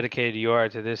how dedicated you are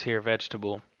to this here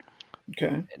vegetable.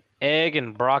 Okay. An egg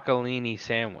and broccolini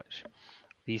sandwich.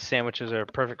 These sandwiches are a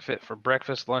perfect fit for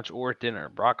breakfast, lunch, or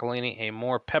dinner. Broccolini, a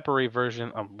more peppery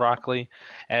version of broccoli,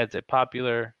 adds a pop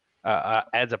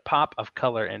of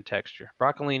color and texture.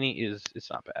 Broccolini it's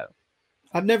not bad.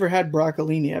 I've never had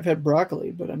broccolini. I've had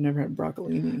broccoli, but I've never had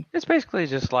broccolini. It's basically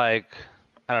just like,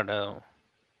 I don't know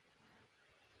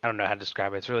how to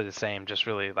describe it. It's really the same, just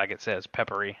really, like it says,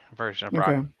 peppery version of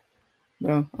broccoli. Okay.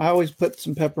 Well, I always put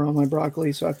some pepper on my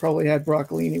broccoli, so I probably had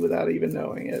broccolini without even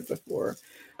knowing it before.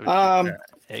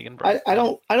 Egg and broccoli.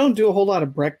 I don't do a whole lot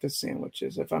of breakfast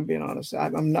sandwiches, if I'm being honest.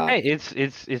 I'm not. Hey,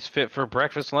 it's fit for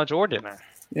breakfast, lunch, or dinner.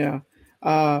 Yeah.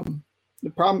 The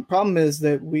problem is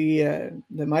that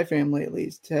that my family at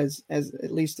least has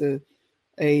at least a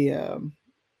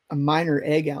minor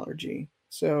egg allergy.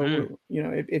 So you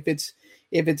know, if it's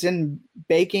in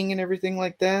baking and everything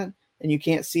like that, and you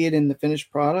can't see it in the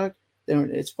finished product,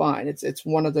 then it's fine. It's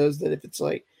one of those that if it's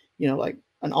like, you know, like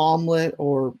an omelet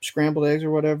or scrambled eggs or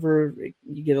whatever,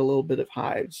 you get a little bit of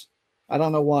hives. I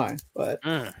don't know why, but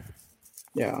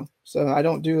yeah. So I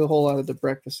don't do a whole lot of the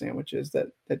breakfast sandwiches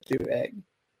that do egg.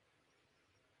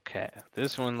 Okay,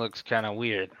 this one looks kind of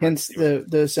weird. Hence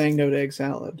the saying no to egg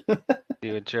salad.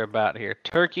 See what you're about here.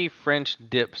 Turkey French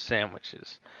dip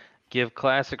sandwiches. Give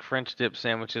classic French dip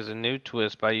sandwiches a new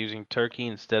twist by using turkey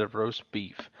instead of roast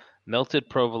beef. Melted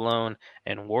provolone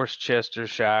and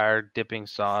Worcestershire dipping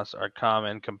sauce are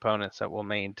common components that will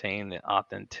maintain the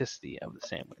authenticity of the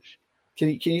sandwich. Can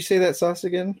you say that sauce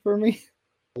again for me?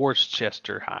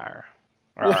 Worcestershire.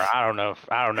 Or I don't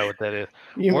know what that is.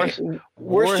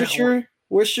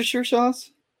 Worcestershire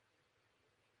sauce?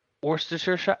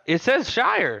 Worcestershire. It says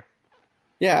Shire.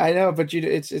 Yeah, I know, but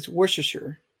it's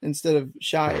Worcestershire instead of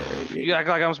Shire. You act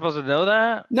like I'm supposed to know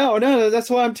that? No, that's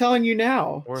what I'm telling you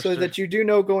now, so that you do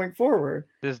know going forward.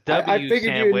 This W I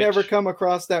figured sandwich, you'd never come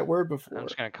across that word before. I'm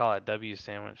just gonna call it W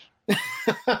sandwich.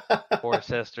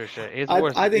 Worcestershire.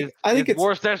 I think it's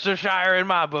Worcestershire in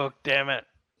my book. Damn it.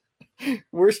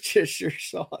 Worcestershire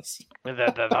sauce.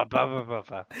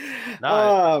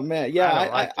 Oh man,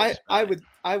 yeah, I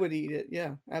would eat it.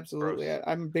 Yeah, absolutely.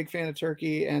 I'm a big fan of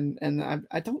turkey, and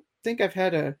I don't think I've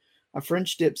had a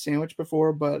French dip sandwich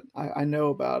before, but I know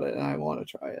about it and I want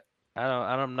to try it.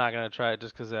 I'm not gonna try it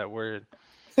just because of that word.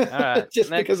 All right, just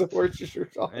because of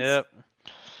Worcestershire sauce. Yep.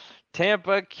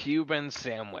 Tampa Cuban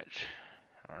sandwich.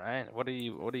 All right, what are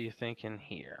you thinking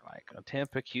here? Like a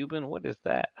Tampa Cuban? What is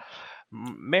that?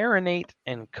 Marinate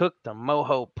and cook the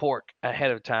mojo pork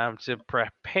ahead of time to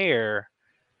prepare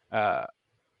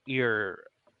your.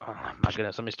 Oh my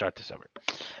goodness, let me start this over.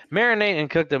 Marinate and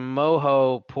cook the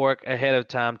mojo pork ahead of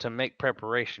time to make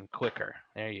preparation quicker.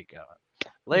 There you go.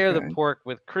 Layer the pork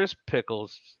with crisp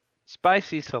pickles,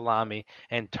 spicy salami,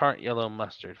 and tart yellow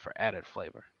mustard for added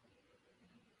flavor.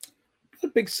 I'm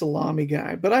a big salami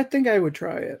guy, but I think I would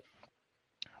try it.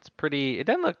 It's pretty. It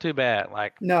doesn't look too bad.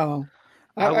 No,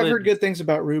 I've heard good things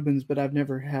about Reuben's, but I've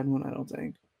never had one. I don't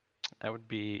think. I would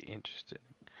be interested.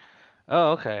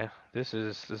 Oh, okay. This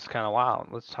is kind of wild.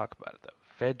 Let's talk about it though.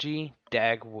 Veggie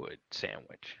Dagwood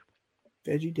sandwich.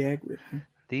 Veggie Dagwood.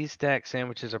 These stack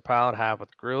sandwiches are piled high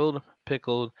with grilled,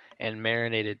 pickled, and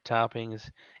marinated toppings.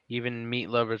 Even meat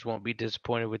lovers won't be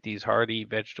disappointed with these hearty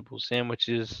vegetable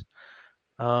sandwiches.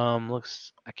 I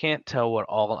can't tell what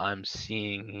all I'm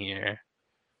seeing here.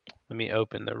 Let me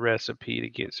open the recipe to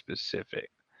get specific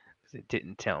because it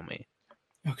didn't tell me.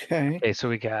 Okay, so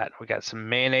we got some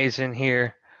mayonnaise in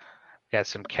here. We got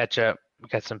some ketchup. We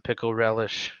got some pickle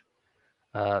relish.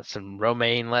 Some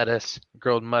romaine lettuce,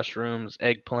 grilled mushrooms,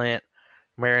 eggplant,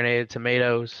 marinated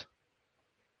tomatoes.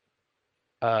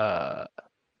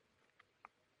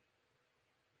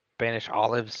 Spanish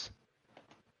olives.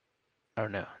 I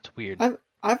don't know. It's weird.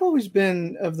 I've always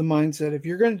been of the mindset if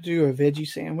you're going to do a veggie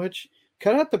sandwich,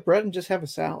 cut out the bread and just have a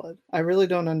salad. I really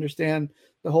don't understand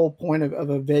the whole point of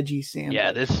a veggie sandwich.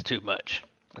 Yeah, this is too much.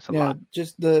 That's a lot.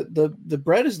 Just the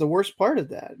bread is the worst part of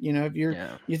that. You know, if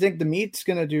you think the meat's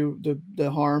going to do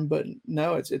the harm, but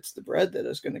no, it's the bread that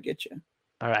is going to get you.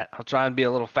 All right, I'll try and be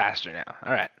a little faster now.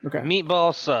 All right. Okay.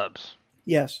 Meatball subs.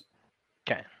 Yes.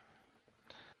 Okay.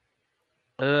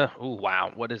 Oh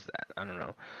wow, what is that? I don't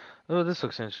know. Oh, this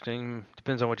looks interesting.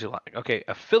 Depends on what you like. Okay,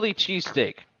 a Philly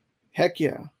cheesesteak. Heck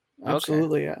yeah.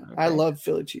 Absolutely. Yeah. I Okay. love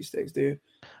Philly cheesesteaks, dude.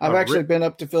 I've A actually rib- been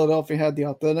up to Philadelphia, had the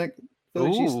authentic Philly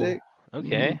Ooh, cheesesteak.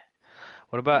 okay. Mhm.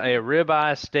 What about a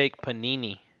ribeye steak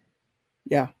panini?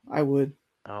 Yeah, I would.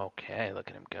 Okay, look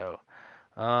at him go.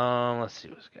 Let's see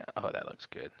what's got. Oh, that looks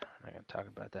good. I'm not gonna talk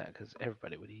about that because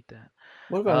everybody would eat that.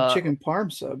 What about a chicken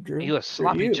parm sub, Drew? You a for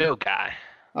sloppy you? Joe guy?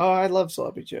 Oh, I love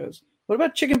sloppy joes. What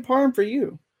about chicken parm for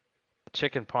you?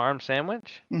 Chicken parm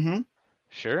sandwich? Mm-hmm.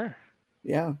 Sure.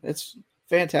 Yeah, it's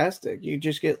fantastic. You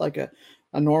just get like a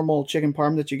normal chicken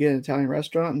parm that you get in an Italian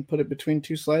restaurant and put it between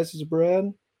two slices of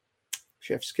bread.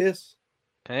 Chef's kiss.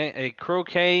 Okay, a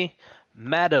croquet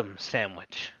madam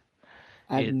sandwich.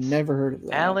 I've It's never heard of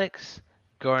that. Alex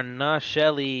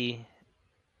Garnaschelli.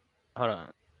 Hold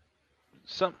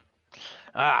on.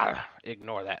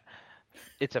 Ignore that.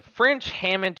 It's a French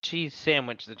ham and cheese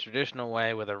sandwich the traditional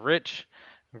way with a rich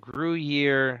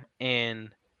Gruyere and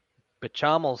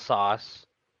bechamel sauce.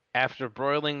 After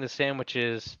broiling the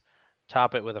sandwiches,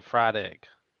 top it with a fried egg.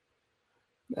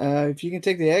 If you can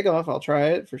take the egg off, I'll try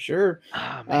it for sure.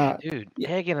 Ah, man, dude,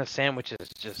 egg in a sandwich is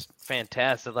just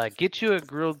fantastic. Like, get you a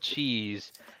grilled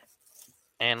cheese,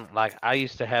 and like I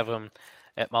used to have them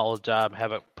at my old job.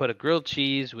 Put a grilled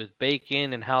cheese with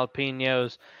bacon and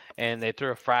jalapenos, and they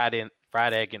threw a fried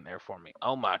egg in there for me.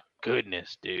 Oh my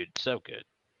goodness, dude, so good.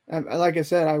 Like I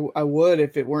said, I would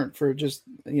if it weren't for just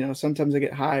sometimes I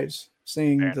get hives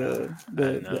seeing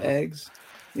the eggs.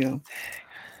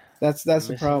 That's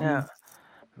the problem.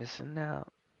 Missing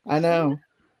out. I know.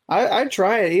 I'd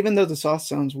try it, even though the sauce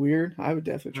sounds weird. I would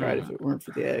definitely try it if it weren't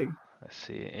for the egg. Let's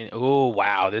see. Oh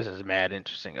wow, this is mad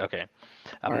interesting. Okay,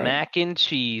 a mac and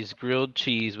cheese, grilled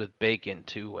cheese with bacon,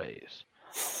 2 ways.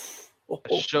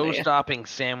 A show-stopping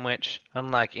sandwich,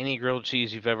 unlike any grilled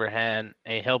cheese you've ever had.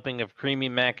 A helping of creamy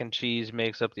mac and cheese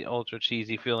makes up the ultra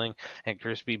cheesy filling, and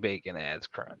crispy bacon adds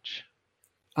crunch.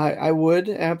 I would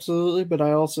absolutely, but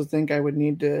I also think I would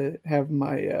need to have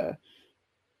my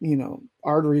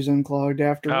arteries unclogged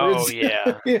afterwards. Oh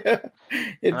yeah, yeah.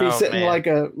 It'd be sitting man. like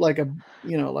a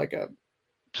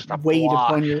Just a weight block.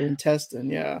 upon your intestine.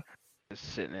 Yeah,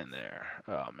 Just sitting in there.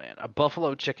 Oh man, a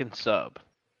buffalo chicken sub.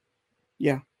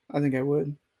 yeah. I think I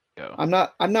would. Go. I'm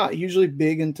not usually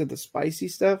big into the spicy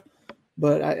stuff,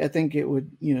 but I think it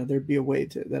would. There'd be a way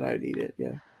that I'd eat it.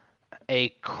 Yeah.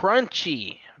 A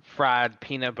crunchy fried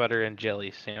peanut butter and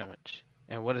jelly sandwich.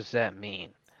 And what does that mean?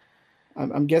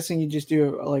 I'm guessing you just do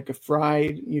you fry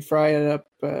it up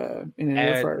in an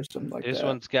air fryer or something like that. This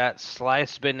one's got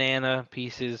sliced banana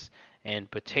pieces and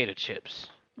potato chips.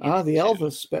 Ah, the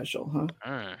Elvis special, huh?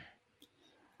 Mm.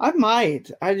 I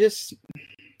might.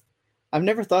 I've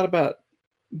never thought about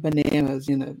bananas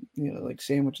in a like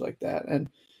sandwich like that, and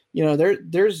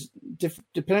there's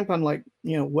depending upon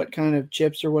what kind of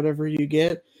chips or whatever you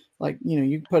get. Like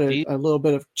you put a little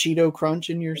bit of Cheeto Crunch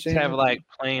in your sandwich. Have like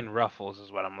plain Ruffles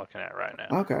is what I'm looking at right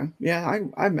now. Okay, yeah,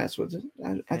 I mess with it.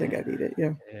 I think I'd eat it.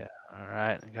 Yeah. Yeah. All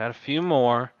right. Got a few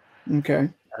more. Okay.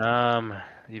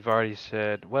 You've already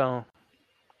said. Well,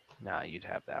 nah, you'd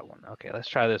have that one. Okay, let's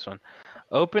try this one.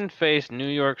 Open faced New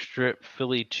York strip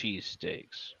Philly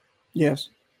cheesesteaks. Yes.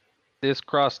 This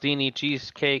crostini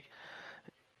cheesecake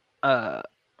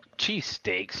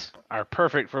cheesesteaks are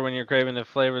perfect for when you're craving the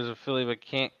flavors of Philly but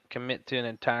can't commit to an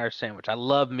entire sandwich. I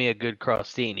love me a good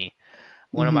crostini.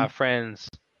 One of my friends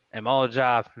at my old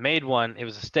job made one. It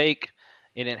was a steak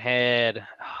and it had, oh my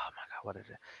God, what is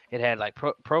it? It had like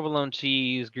provolone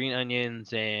cheese, green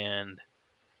onions, and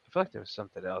I feel like there was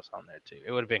something else on there too.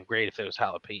 It would have been great if there was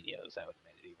jalapenos. That would have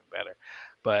made it even better.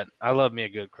 But I love me a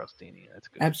good crostini. That's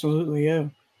good. Absolutely, yeah.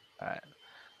 All right.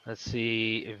 Let's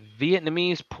see.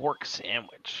 Vietnamese pork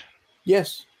sandwich.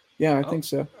 Yes. Yeah, I think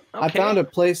so. Okay. I found a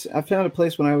place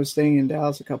when I was staying in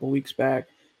Dallas a couple weeks back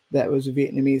that was a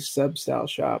Vietnamese sub style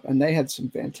shop, and they had some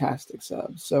fantastic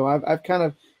subs. So I've kind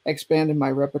of expanded my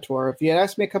repertoire. If you had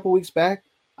asked me a couple weeks back,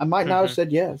 I might not have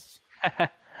said yes.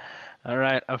 All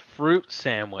right, a fruit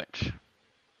sandwich.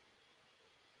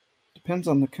 Depends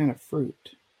on the kind of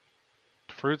fruit.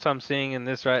 Fruits I'm seeing in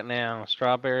this right now: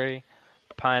 strawberry,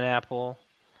 pineapple,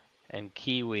 and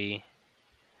kiwi.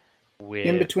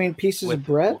 In between pieces of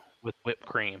bread? With whipped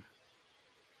cream.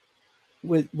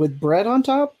 With bread on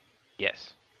top?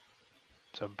 Yes.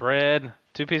 So bread,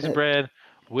 2 pieces of bread,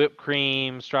 whipped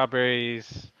cream,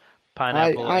 strawberries,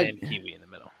 pineapple, and kiwi in the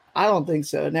middle. I don't think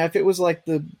so. Now, if it was like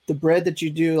the bread that you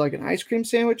do like an ice cream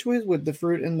sandwich with the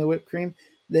fruit and the whipped cream,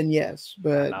 then yes.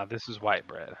 But no, this is white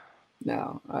bread.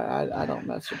 No, I don't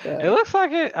mess with that. It looks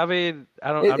like it. I mean,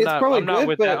 I don't.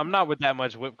 I'm not with that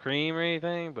much whipped cream or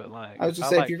anything. But like, I was just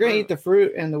saying, if you're gonna eat the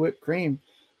fruit and the whipped cream,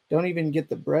 Don't even get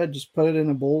the bread. Just put it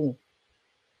in a bowl.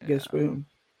 Get a spoon.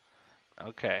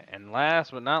 Okay, and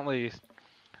last but not least,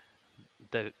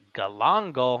 the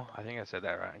galangal. I think I said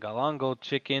that right. Galangal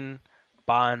chicken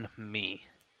banh mi.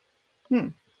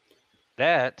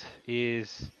 That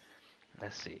is,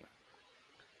 let's see,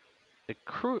 the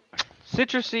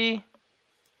citrusy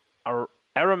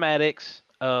aromatics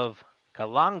of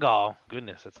galangal.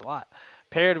 Goodness, that's a lot.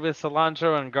 Paired with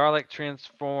cilantro and garlic,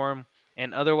 transform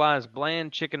an otherwise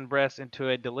bland chicken breast into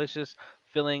a delicious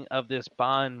filling of this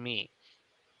banh mi.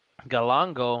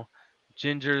 Galangal,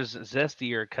 ginger's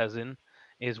zestier cousin,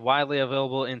 is widely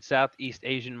available in Southeast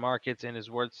Asian markets and is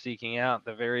worth seeking out.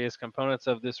 The various components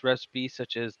of this recipe,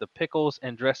 such as the pickles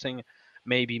and dressing,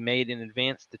 may be made in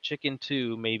advance. The chicken,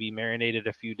 too, may be marinated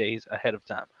a few days ahead of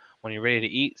time. When you're ready to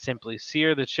eat, simply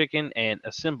sear the chicken and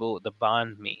assemble the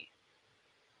banh mi.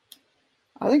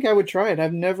 I think I would try it.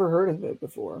 I've never heard of it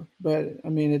before, but I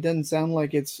mean, it doesn't sound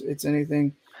like it's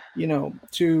anything,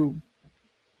 too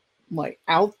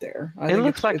out there. It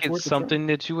looks like it's something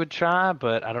that you would try,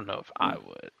 but I don't know if I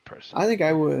would personally. I think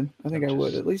I would. I think I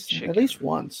would at least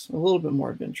once. A little bit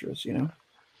more adventurous,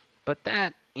 But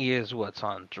that is what's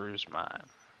on Drew's mind.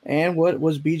 And what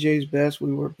was BJ's best?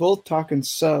 We were both talking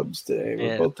subs today.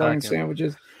 We're both talking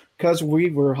sandwiches because we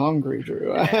were hungry,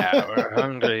 Drew. Yeah, we're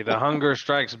hungry. The hunger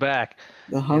strikes back.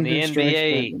 The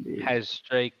NBA has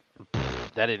strike.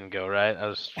 That didn't go right. I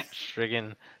was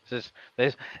stricken. The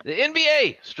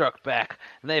NBA struck back,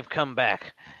 and they've come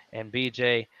back. And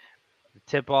BJ, the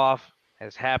tip-off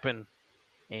has happened,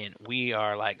 and we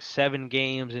are like 7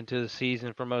 games into the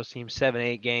season for most teams,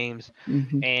 7-8 games,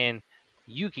 and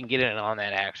you can get in on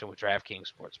that action with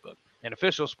DraftKings Sportsbook, an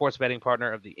official sports betting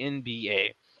partner of the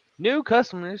NBA. New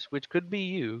customers, which could be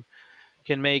you,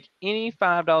 can make any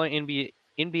 $5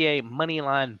 NBA money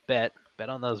line bet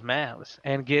on those Mavs,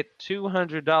 and get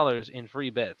 $200 in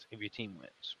free bets if your team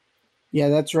wins. Yeah,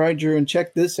 that's right, Drew. And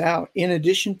check this out. In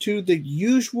addition to the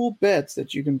usual bets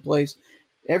that you can place,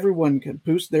 everyone can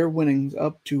boost their winnings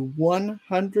up to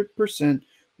 100%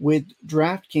 with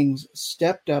DraftKings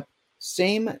stepped-up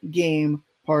same-game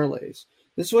parlays.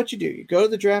 This is what you do. You go to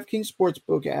the DraftKings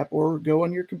Sportsbook app or go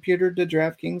on your computer to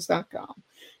DraftKings.com.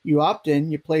 You opt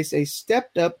in. You place a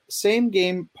stepped-up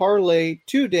same-game parlay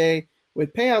today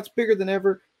with payouts bigger than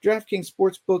ever. DraftKings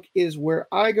Sportsbook is where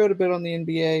I go to bet on the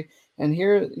NBA. And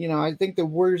here, I think the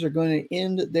Warriors are going to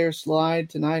end their slide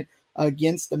tonight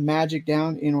against the Magic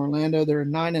down in Orlando. They're a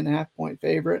 9.5-point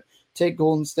favorite. Take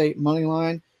Golden State money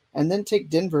line, and then take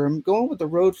Denver. I'm going with the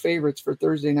road favorites for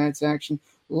Thursday night's action.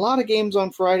 A lot of games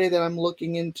on Friday that I'm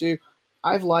looking into.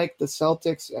 I've liked the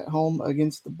Celtics at home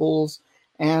against the Bulls,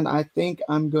 and I think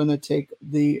I'm going to take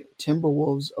the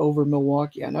Timberwolves over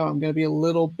Milwaukee. I know I'm going to be a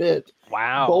little bit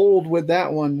bold with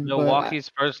that one. Milwaukee's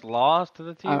first loss to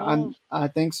the Timberwolves? I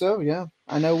think so, yeah.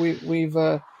 I know we've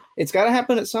it's got to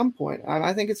happen at some point.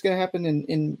 I think it's going to happen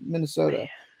in Minnesota. Man.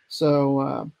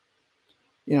 So,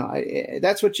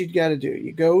 that's what you've got to do.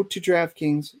 You go to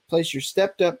DraftKings, place your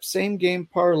stepped-up same-game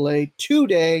parlay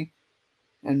today,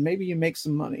 and maybe you make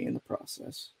some money in the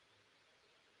process.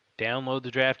 Download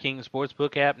the DraftKings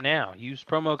Sportsbook app now. Use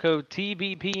promo code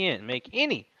TBPN. Make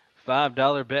any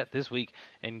 $5 bet this week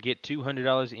and get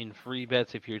 $200 in free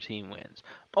bets if your team wins.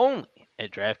 Only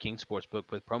at DraftKings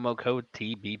Sportsbook with promo code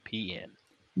TBPN.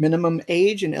 Minimum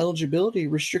age and eligibility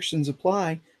restrictions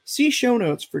apply. See show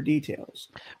notes for details.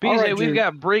 BJ, right, we've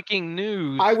got breaking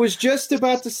news. I was just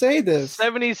about to say this.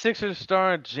 76ers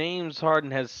star James Harden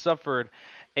has suffered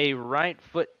a right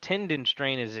foot tendon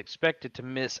strain, is expected to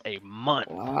miss a month.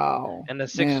 Wow. And the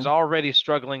Sixers already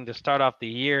struggling to start off the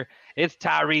year. It's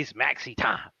Tyrese Maxey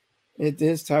time. It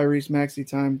is Tyrese Maxey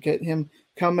time. Get him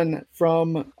coming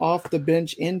from off the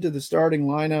bench into the starting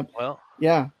lineup. Well,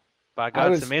 yeah. I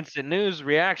got some instant news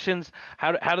reactions.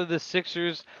 How do the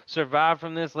Sixers survive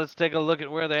from this? Let's take a look at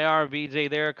where they are, BJ.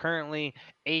 They're currently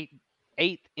eighth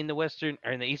in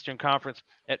the Eastern Conference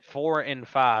at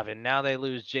 4-5, and now they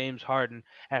lose James Harden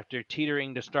after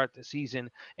teetering to start the season,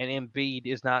 and Embiid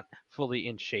is not fully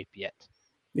in shape yet.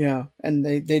 Yeah, and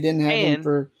they didn't have him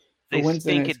for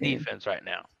Wednesday night's game. Defense right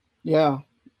now. Yeah,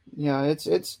 it's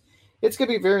going to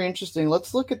be very interesting.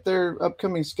 Let's look at their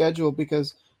upcoming schedule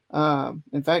because.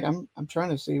 In fact, I'm trying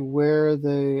to see where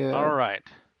they. All right.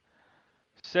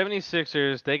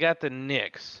 76ers, they got the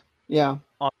Knicks. Yeah.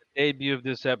 On the debut of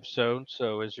this episode.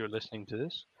 So as you're listening to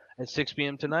this at 6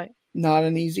 p.m. tonight. Not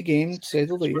an easy game, to say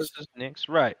the least. Versus Knicks,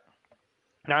 right?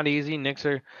 Not easy. Knicks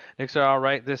are all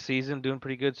right this season, doing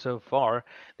pretty good so far.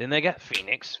 Then they got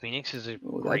Phoenix. Phoenix is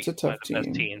that's a tough team.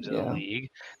 Best teams in the league.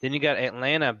 Then you got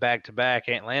Atlanta back to back.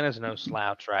 Atlanta's no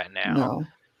slouch right now. No.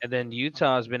 And then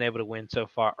Utah's been able to win so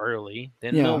far early.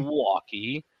 Then Yeah.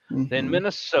 Milwaukee, then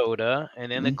Minnesota,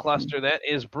 and then the cluster that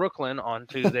is Brooklyn on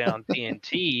Tuesday on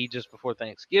TNT just before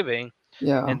Thanksgiving.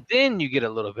 Yeah. And then you get a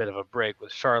little bit of a break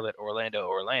with Charlotte, Orlando.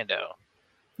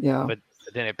 Yeah. But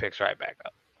then it picks right back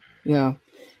up. Yeah.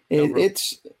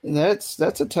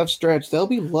 That's a tough stretch. They'll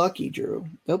be lucky, Drew.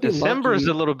 They'll be December lucky. is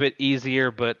a little bit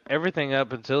easier, but everything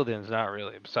up until then is not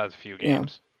really, besides a few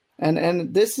games.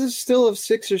 And this is still a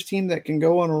Sixers team that can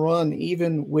go on a run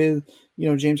even with,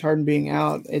 James Harden being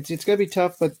out. It's going to be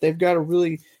tough, but they've got to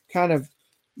really kind of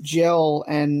gel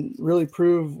and really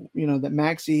prove, that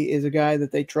Maxey is a guy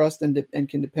that they trust and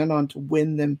can depend on to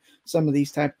win them some of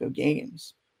these type of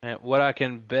games. And what I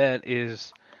can bet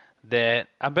is that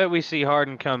I bet we see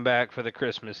Harden come back for the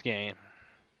Christmas game.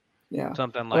 Yeah.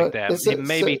 Something like that. He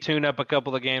maybe tune up a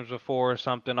couple of games before or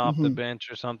something off the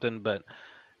bench or something, but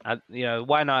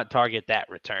why not target that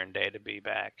return day to be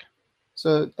back?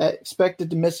 So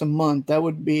expected to miss a month. That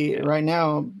would be right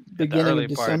now, beginning of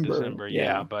December.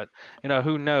 Yeah. But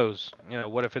who knows?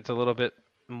 What if it's a little bit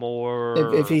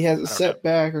more? If he has a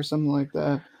setback or something like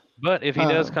that. But if he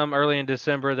does come early in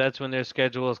December, that's when their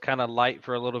schedule is kind of light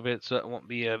for a little bit, so it won't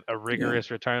be a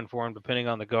rigorous return for him, depending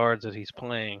on the guards that he's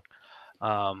playing.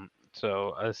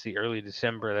 So let's see, early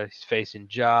December, that he's facing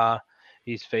Ja,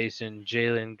 he's facing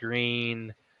Jalen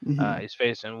Green, he's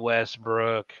facing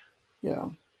Westbrook. Yeah.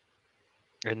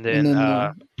 And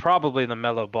then probably the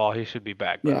Melo Ball, he should be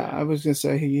back. Yeah, I was gonna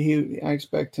say I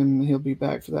expect he'll be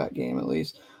back for that game at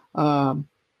least. I'm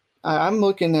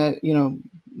looking at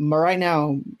right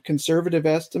now, conservative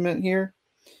estimate here.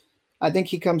 I think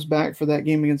he comes back for that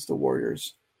game against the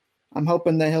Warriors. I'm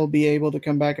hoping that he'll be able to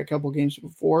come back a couple games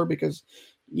before because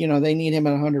they need him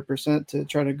at 100% to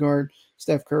try to guard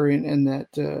Steph Curry and that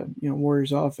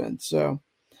Warriors offense. So.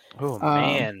 Oh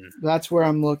man, that's where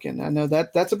I'm looking. I know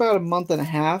that's about a month and a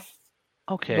half.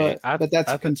 Okay, but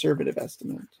that's a conservative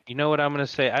estimate. You know what I'm going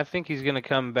to say? I think he's going to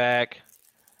come back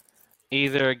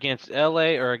either against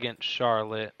LA or against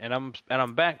Charlotte, and I'm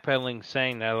backpedaling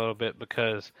saying that a little bit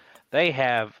because they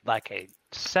have like a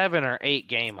 7 or 8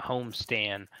 game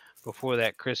homestand before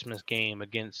that Christmas game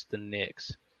against the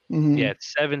Knicks. Yeah,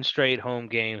 it's 7 straight home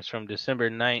games from December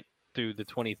 9th through the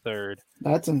 23rd.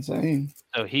 That's insane.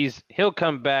 So he'll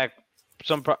come back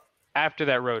after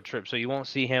that road trip. So you won't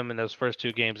see him in those first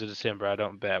 2 games of December, I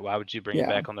don't bet. Why would you bring him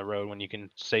back on the road when you can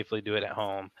safely do it at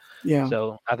home? Yeah.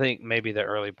 So I think maybe the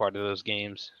early part of those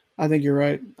games. I think you're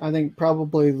right. I think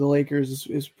probably the Lakers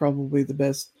is probably the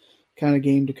best kind of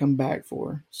game to come back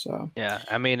for. So yeah,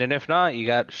 I mean, and if not, you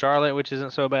got Charlotte, which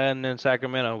isn't so bad, and then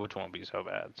Sacramento, which won't be so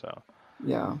bad. So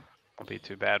yeah, won't be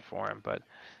too bad for him. But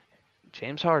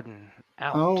James Harden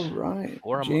out. All right.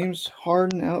 James month.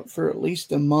 Harden out for at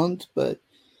least a month, but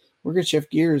we're going to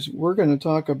shift gears. We're going to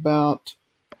talk about,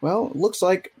 well, it looks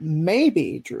like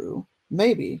maybe, Drew,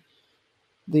 maybe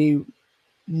the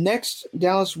next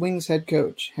Dallas Wings head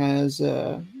coach has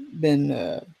been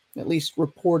at least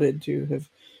reported to have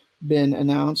been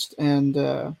announced, and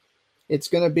it's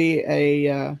going to be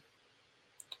a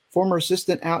former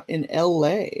assistant out in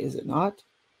L.A., is it not?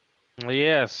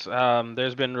 Yes,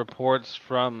 there's been reports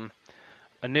from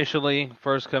initially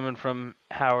first coming from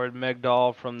Howard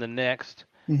Megdal from the Next,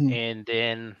 and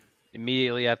then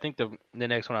immediately I think the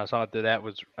next one I saw after that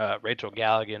was Rachel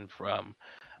Galligan from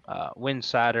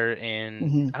Winsider,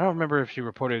 and I don't remember if she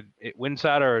reported it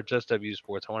Winsider or just W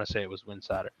Sports. I want to say it was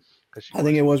Winsider. I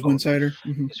think it was Winsider.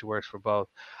 She works for both.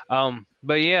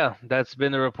 But yeah, that's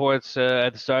been the reports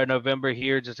at the start of November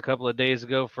here, just a couple of days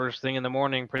ago, first thing in the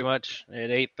morning, pretty much at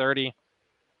 8:30.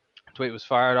 Tweet was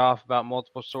fired off about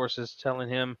multiple sources telling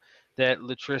him that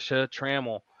Latricia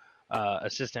Trammell,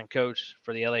 assistant coach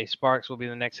for the LA Sparks, will be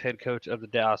the next head coach of the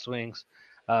Dallas Wings.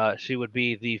 She would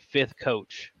be the 5th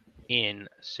coach in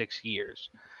 6 years.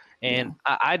 And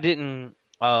I didn't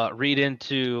read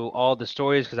into all the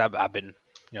stories because I've been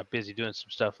busy doing some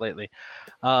stuff lately,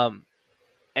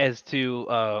 as to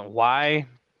why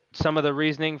some of the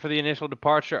reasoning for the initial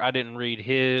departure. I didn't read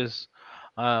his,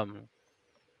 and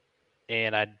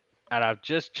I've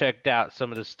just checked out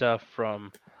some of the stuff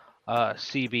from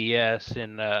CBS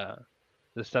and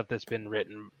the stuff that's been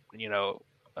written,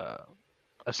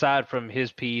 aside from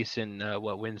his piece and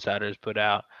what Winsider's put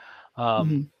out,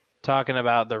 talking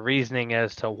about the reasoning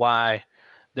as to why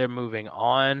they're moving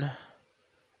on,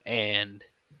 and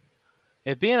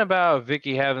it being about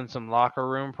Vicky having some locker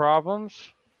room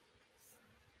problems,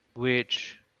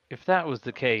 which, if that was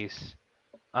the case,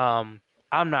 I'm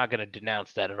not going to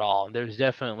denounce that at all. There's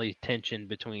definitely tension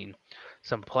between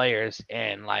some players,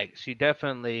 and she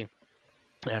definitely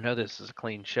I know this is a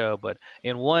clean show, but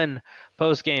in one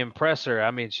post-game presser,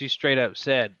 I mean, she straight up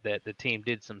said that the team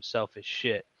did some selfish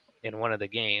shit in one of the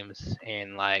games,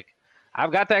 and like,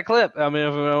 I've got that clip. I mean,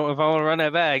 if I want to run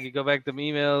that back, you go back to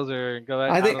emails or go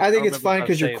back. I think it's fine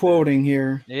because you're quoting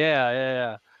here.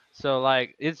 Yeah. So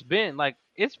like, it's been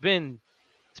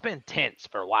tense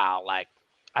for a while. Like,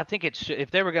 I think it should,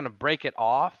 if they were gonna break it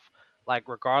off, like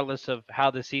regardless of how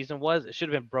the season was, it should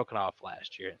have been broken off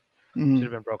last year. Should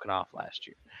have been broken off last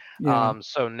year. Yeah.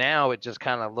 So now it just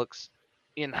kind of looks,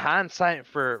 in hindsight,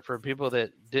 for people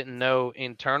that didn't know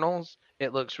internals,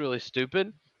 it looks really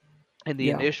stupid. And the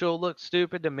initial looked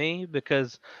stupid to me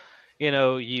because,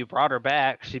 you brought her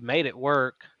back, she made it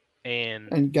work,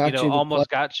 and got you almost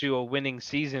got you a winning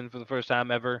season for the first time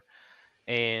ever.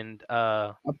 And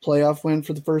a playoff win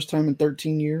for the first time in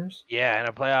 13 years. Yeah, and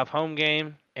a playoff home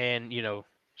game. And,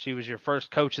 she was your first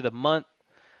coach of the month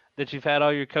that you've had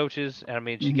all your coaches. And I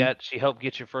mean, she helped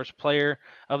get your first player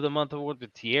of the month award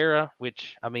with Tierra,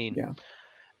 which, I mean,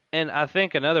 and I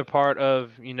think another part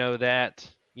of, that,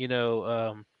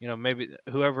 maybe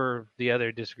whoever the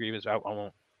other disagreements, I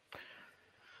won't,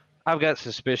 I've got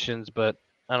suspicions, but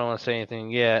I don't want to say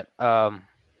anything yet.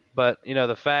 But,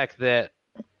 the fact that,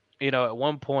 at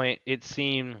one point it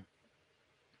seemed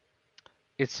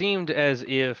as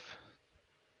if,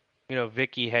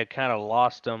 Vicky had kind of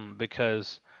lost them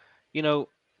because,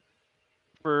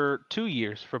 for 2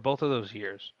 years, for both of those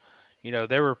years,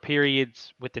 there were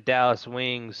periods with the Dallas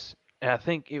Wings, and I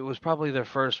think it was probably their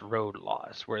first road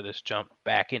loss where this jumped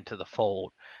back into the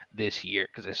fold this year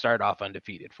because they started off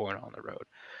undefeated 4-0 on the road.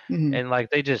 And like,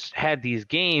 they just had these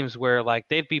games where like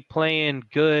they'd be playing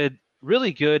good,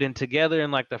 really good, and together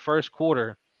in like the first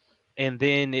quarter, and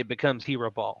then it becomes hero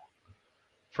ball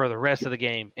for the rest of the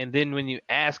game. And then when you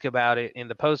ask about it in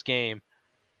the post game,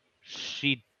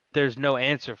 there's no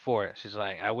answer for it. She's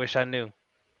like, I wish I knew.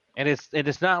 And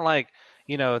it's not like,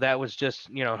 that was just,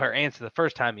 her answer the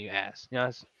first time you asked. That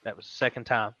was the second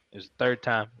time. It was the third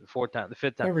time, the fourth time, the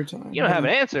fifth time. Every time. You don't have an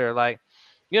answer. Like,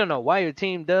 you don't know why your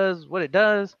team does what it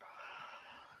does.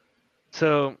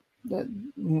 So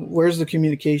where's the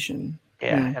communication?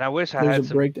 Yeah, and I wish I had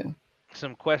breakdown.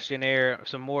 Some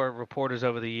more reporters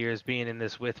over the years being in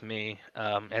this with me,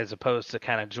 as opposed to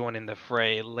kind of joining the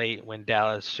fray late when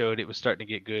Dallas showed it was starting to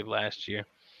get good last year,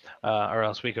 or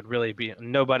else we could really be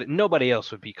nobody else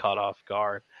would be caught off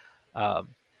guard.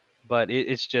 But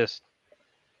it's just,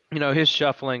 his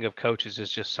shuffling of coaches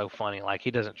is just so funny. Like, he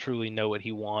doesn't truly know what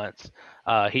he wants.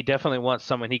 He definitely wants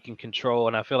someone he can control,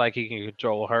 and I feel like he can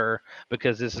control her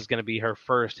because this is going to be her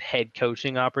first head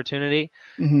coaching opportunity.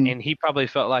 And he probably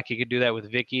felt like he could do that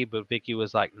with Vicky, but Vicky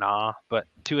was like, nah. But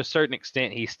to a certain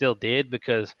extent, he still did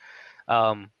because,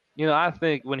 I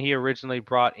think when he originally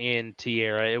brought in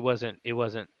Tierra, it wasn't.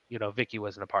 Vicky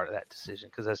wasn't a part of that decision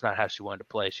because that's not how she wanted to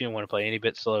play. She didn't want to play any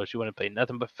bit slow. She wanted to play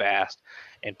nothing but fast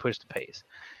and push the pace.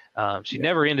 She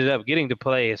never ended up getting to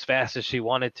play as fast as she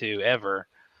wanted to ever.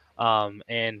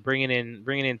 And bringing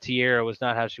in Tierra was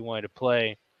not how she wanted to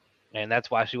play. And that's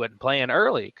why she wasn't playing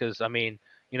early. Because, I mean,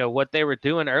 what they were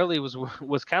doing early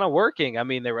was kind of working. I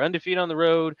mean, they were undefeated on the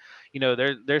road.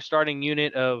 Their starting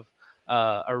unit of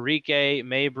Arike,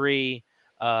 Mabry,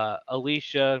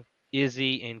 Alicia,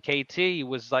 Izzy, and KT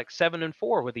was like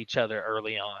 7-4 with each other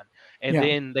early on. And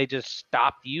then they just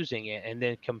stopped using it and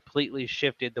then completely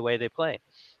shifted the way they play.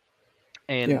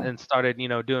 And started,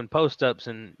 doing post-ups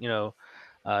and,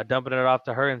 dumping it off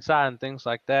to her inside and things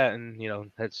like that.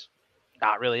 And, that's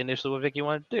not really initially what Vicky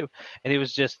wanted to do. And it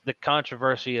was just the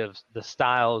controversy of the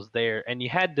styles there. And you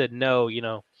had to know,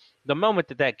 the moment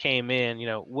that came in,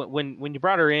 when you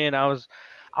brought her in, I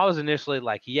was initially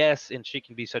like, yes, and she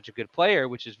can be such a good player,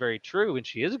 which is very true. And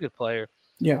she is a good player.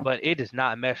 Yeah. But it does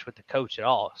not mesh with the coach at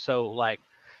all. So, like,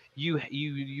 you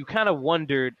kind of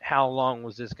wondered how long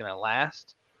was this going to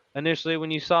last initially when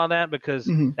you saw that, because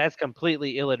that's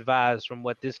completely ill-advised from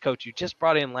what this coach you just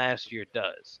brought in last year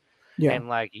does. Yeah. And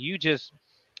like you just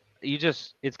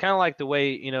it's kind of like the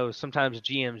way, sometimes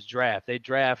GMs draft. They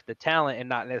draft the talent and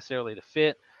not necessarily the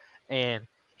fit. And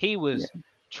he was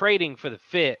trading for the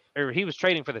fit, or he was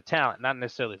trading for the talent, not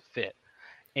necessarily the fit.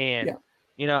 And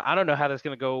I don't know how that's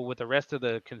going to go with the rest of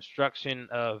the construction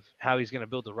of how he's going to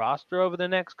build the roster over the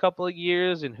next couple of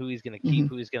years and who he's going to keep,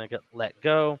 who he's going to let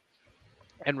go.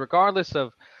 And regardless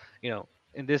of,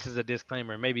 and this is a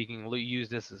disclaimer, maybe you can use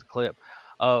this as a clip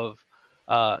of,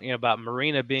 about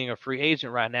Marina being a free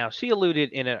agent right now. She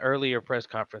alluded in an earlier press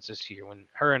conference this year when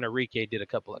her and Arike did a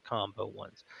couple of combo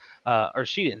ones. Or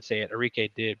she didn't say it,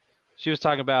 Arike did. She was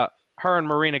talking about her and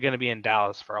Marina going to be in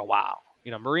Dallas for a while.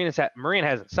 Marina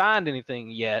hasn't signed anything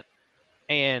yet,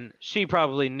 and she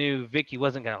probably knew Vicky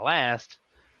wasn't going to last.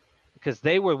 because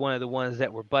they were one of the ones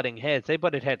that were butting heads. They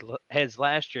butted heads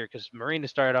last year because Marina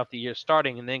started off the year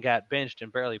starting and then got benched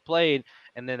and barely played.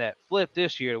 And then that flipped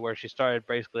this year where she started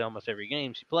basically almost every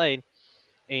game she played.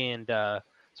 And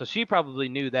so she probably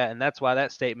knew that, and that's why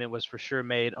that statement was for sure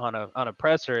made on a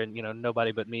presser. And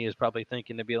nobody but me is probably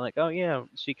thinking to be like, oh yeah,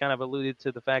 she kind of alluded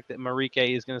to the fact that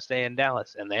Marique is going to stay in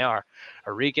Dallas, and they are.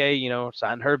 Marique,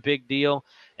 signed her big deal,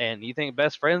 and you think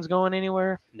best friend's going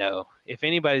anywhere? No. If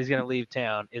anybody's going to leave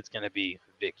town, it's going to be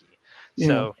Vicky. Yeah.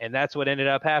 So, and that's what ended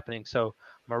up happening. So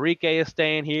Marique is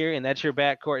staying here, and that's your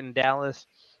backcourt in Dallas.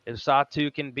 If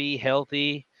Satu can be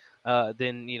healthy,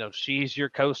 then she's your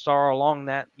co-star along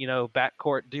that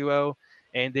backcourt duo,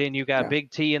 and then you got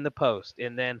Big T in the post,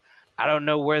 and then I don't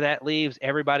know where that leaves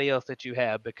everybody else that you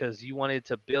have, because you wanted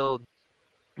to build,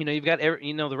 you've got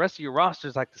the rest of your roster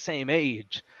is like the same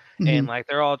age, and like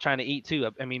they're all trying to eat too.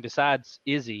 I mean, besides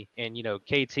Izzy and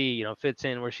KT, fits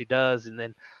in where she does, and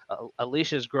then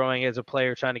Alicia's growing as a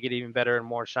player, trying to get even better and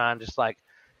more shine. Just like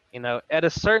at a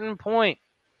certain point,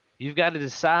 you've got to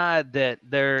decide that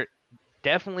there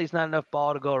definitely is not enough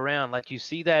ball to go around. Like you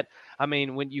see that, I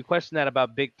mean, when you question that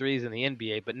about big threes in the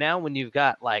NBA, but now when you've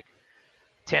got like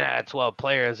 10 out of 12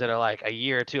 players that are like a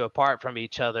year or two apart from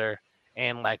each other,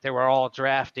 and like they were all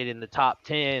drafted in the top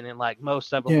 10, and like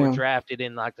most of them were drafted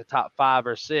in like the top 5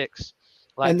 or 6.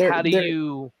 Like how do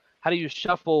you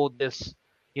shuffle this,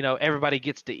 everybody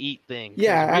gets to eat thing?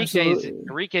 Yeah, absolutely.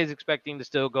 Enrique's expecting to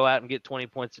still go out and get 20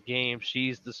 points a game.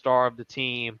 She's the star of the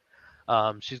team.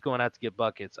 She's going out to get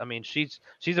buckets. I mean, she's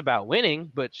about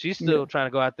winning, but she's still trying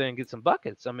to go out there and get some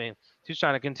buckets. I mean, she's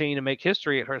trying to continue to make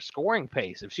history at her scoring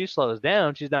pace. If she slows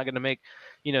down, she's not going to make,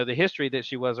 the history that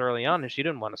she was early on, and she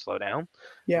didn't want to slow down.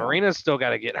 Yeah. Marina's still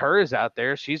got to get hers out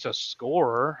there. She's a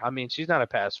scorer. I mean, she's not a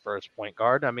pass first point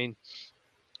guard. I mean,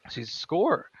 she's a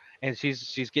scorer, and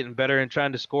she's getting better and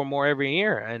trying to score more every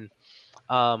year. And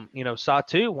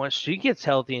Satu, once she gets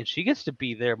healthy and she gets to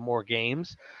be there more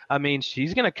games, I mean,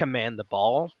 she's going to command the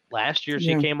ball. Last year,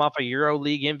 she came off a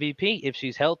EuroLeague MVP. If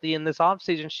she's healthy in this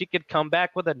offseason, she could come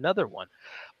back with another one.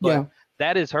 But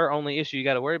that is her only issue you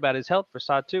got to worry about is health for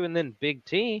Satu. And then Big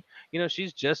T,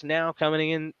 she's just now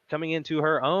coming into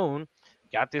her own.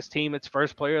 Got this team its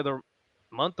first player of the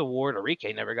month award.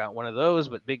 Enrique never got one of those,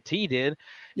 but Big T did.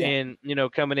 And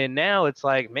coming in now, it's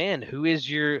like, man,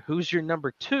 who's your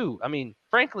number 2? I mean,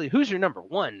 frankly, who's your number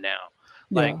 1 now?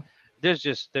 Like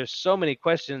there's so many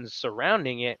questions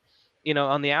surrounding it,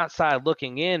 on the outside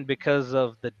looking in. Because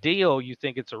of the deal, you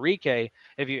think it's Enrique.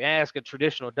 If you ask a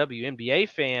traditional WNBA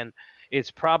fan, it's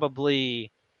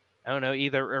probably, I don't know,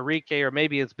 either Enrique or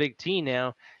maybe it's Big T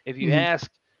now. If you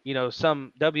ask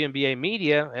some WNBA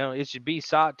media, it should be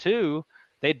Satu.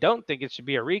 They don't think it should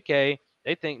be Enrique.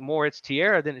 They think more it's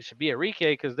Tierra than it should be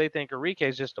Enrique, because they think Enrique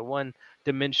is just a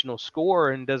one-dimensional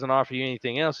scorer and doesn't offer you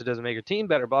anything else. It doesn't make your team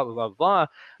better, blah, blah, blah, blah.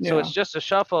 So it's just a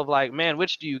shuffle of like, man,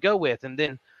 which do you go with? And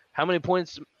then how many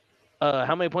points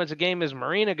a game is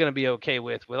Marina going to be okay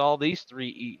with all these 3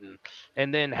 eating?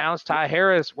 And then how's Ty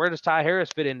Harris? Where does Ty Harris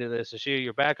fit into this? Is she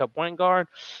your backup point guard?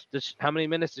 How many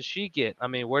minutes does she get? I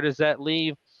mean, where does that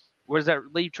leave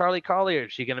Charlie Collier?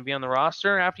 Is she going to be on the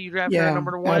roster after you drafted her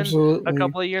number 1 a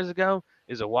couple of years ago?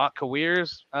 Is Awak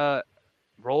Kawir's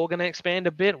role going to expand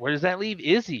a bit? Where does that leave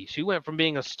Izzy? She went from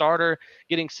being a starter,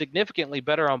 getting significantly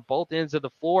better on both ends of the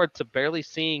floor, to barely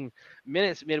seeing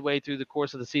minutes midway through the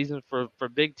course of the season for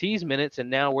Big T's minutes. And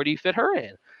now where do you fit her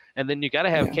in? And then you got to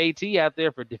have KT out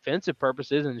there for defensive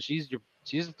purposes, and she's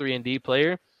a 3-and-D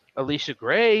player. Alicia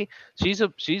Gray,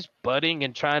 she's budding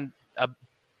and trying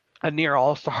a near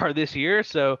all-star this year.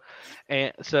 So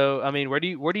I mean, where do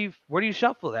you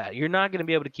shuffle that? You're not going to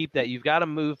be able to keep that. You've got to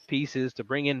move pieces to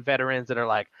bring in veterans that are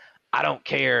like, I don't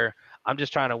care, I'm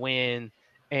just trying to win.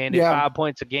 And if 5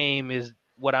 points a game is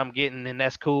what I'm getting, and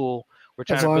that's cool. We're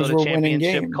trying to build a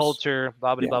championship culture,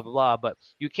 blah, blah, blah, blah, blah. But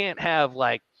you can't have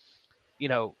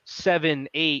 7,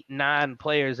 8, 9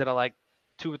 players that are like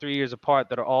 2 or 3 years apart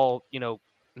that are all,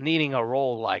 needing a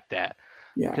role like that.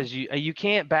 Because you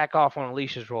can't back off on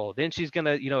Alicia's role. Then she's going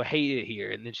to, hate it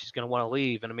here, and then she's going to want to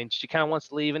leave. And I mean, she kind of wants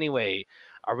to leave anyway.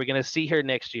 Are we going to see her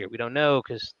next year? We don't know,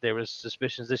 because there was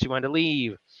suspicions that she wanted to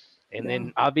leave. And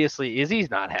then obviously Izzy's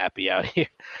not happy out here.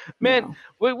 Man,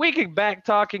 we could back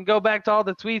talk and go back to all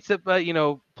the tweets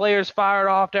that, players fired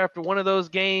off after one of those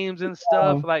games and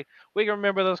stuff. Like, we can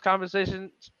remember those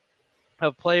conversations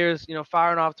of players,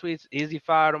 firing off tweets. Izzy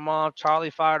fired them off. Charlie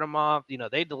fired them off.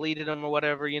 They deleted them or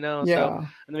whatever, Yeah. So,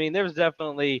 I mean, there was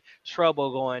definitely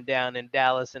trouble going down in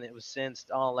Dallas, and it was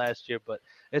sensed all last year. But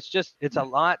it's a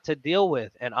lot to deal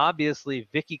with. And obviously,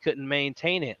 Vicky couldn't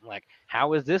maintain it. Like,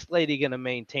 how is this lady going to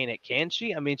maintain it? Can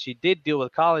she? I mean, she did deal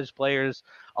with college players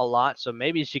a lot, so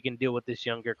maybe she can deal with this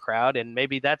younger crowd. And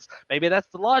maybe that's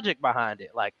the logic behind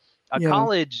it. Like,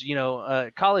 college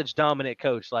dominant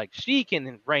coach, like she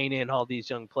can rein in all these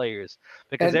young players,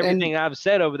 because everything I've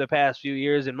said over the past few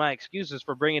years and my excuses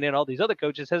for bringing in all these other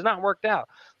coaches has not worked out.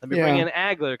 Let me bring in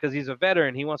Agler because he's a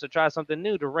veteran. He wants to try something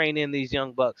new to rein in these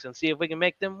young bucks and see if we can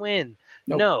make them win.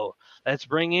 Nope. No, let's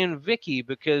bring in Vicky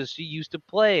because she used to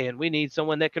play and we need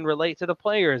someone that can relate to the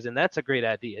players, and that's a great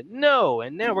idea. No,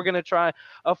 and now we're going to try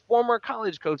a former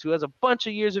college coach who has a bunch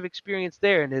of years of experience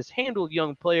there and has handled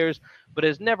young players but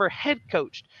has never head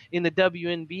coached in the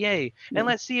WNBA. And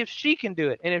let's see if she can do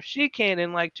it. And if she can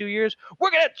in like 2 years,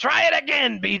 we're going to try it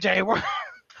again, BJ. We're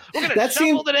going to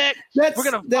shuffle the deck. We're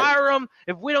going to fire them.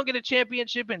 If we don't get a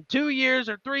championship in 2 years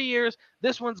or 3 years,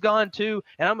 this one's gone too.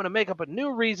 And I'm going to make up a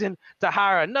new reason to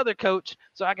hire another coach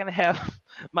so I can have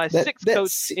my sixth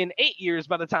coach in 8 years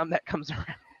by the time that comes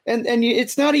around. And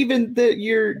it's not even that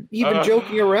you're even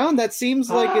joking around. That seems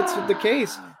like it's the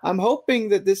case. I'm hoping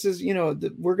that this is,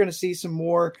 that we're going to see some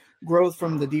more growth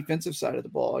from the defensive side of the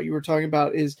ball. You were talking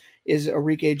about is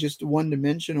Arike just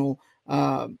one-dimensional?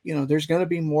 There's going to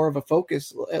be more of a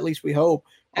focus, at least we hope,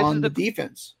 on the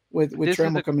defense with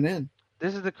Trammell coming in.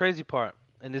 This is the crazy part,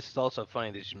 and this is also funny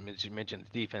that you mentioned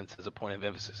the defense as a point of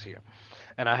emphasis here.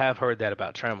 And I have heard that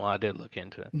about Trammell. I did look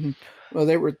into it. Mm-hmm. Well,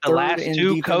 they were third in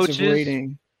defensive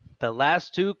rating. The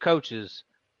last two coaches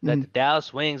that the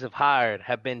Dallas Wings have hired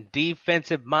have been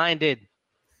defensive minded.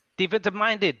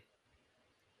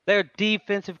 They're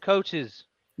defensive coaches.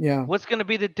 Yeah. What's going to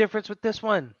be the difference with this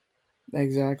one?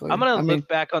 Exactly. I'm going to look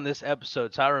back on this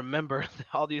episode so I remember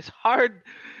all these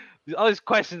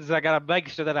questions that I got to make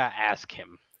sure that I ask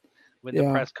him when the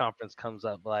press conference comes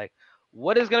up. Like,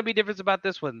 what is going to be different about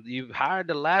this one? You hired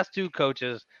the last two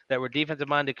coaches that were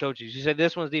defensive-minded coaches. You said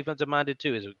this one's defensive-minded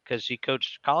too. Is it because she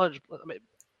coached college? I mean,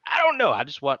 I don't know.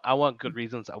 I want good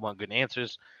reasons. I want good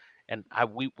answers, and I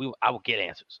will get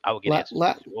answers. I will get answers.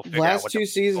 We'll figure out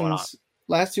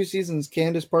last two seasons,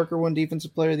 Candace Parker won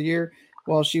Defensive Player of the Year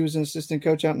while she was an assistant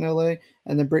coach out in LA,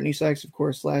 and then Brittany Sykes, of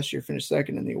course, last year finished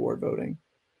second in the award voting.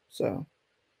 So,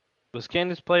 was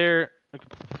Candace Parker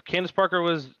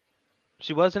was.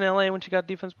 She was in LA when she got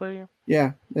Defense Player of the Year?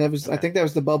 Yeah, that was. Okay. I think that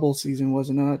was the bubble season,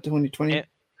 wasn't it? 2020.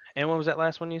 And what was that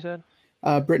last one you said?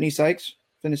 Brittany Sykes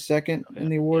finished second in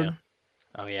the award. Yeah.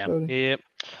 Oh yeah. Voting. Yep.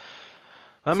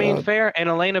 I mean, fair. And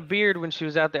Elena Beard, when she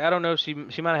was out there, I don't know if she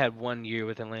might have had 1 year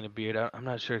with Elena Beard. I'm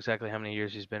not sure exactly how many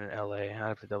years she's been in LA. I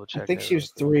have to double check. I think she was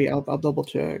 3. I'll double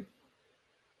check.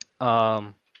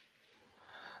 But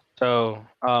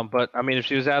I mean, if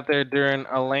she was out there during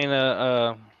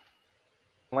Elena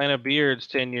Beard's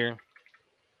tenure,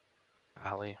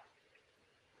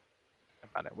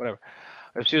 whatever.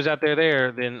 If she was out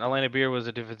there, then Elena Beard was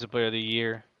a Defensive Player of the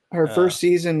Year. Her first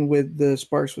season with the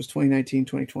Sparks was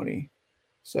 2019-2020.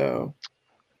 So,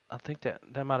 I think that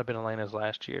might have been Elena's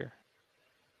last year.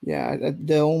 Yeah,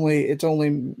 it's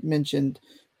only mentioned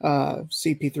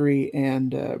CP3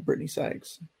 and Brittany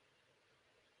Sykes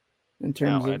in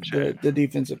terms of the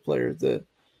defensive players that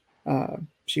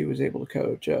she was able to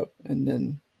coach up, and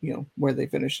then where they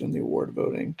finished in the award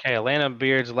voting. Okay, Elena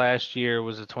Beard's last year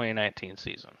was the 2019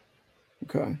 season.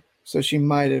 Okay, so she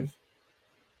might have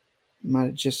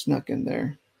just snuck in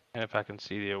there. And if I can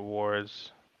see the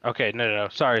awards, okay, no,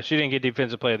 sorry, she didn't get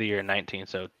Defensive Player of the Year in 19.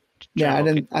 So yeah, I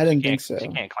didn't think so. She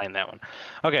can't claim that one.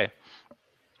 Okay,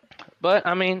 but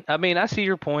I mean, I see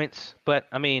your points, but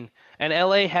I mean, and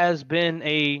LA has been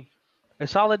a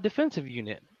solid defensive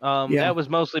unit. That was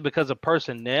mostly because of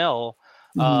personnel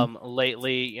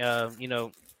lately.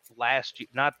 Last year,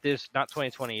 not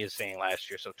 2020 is saying last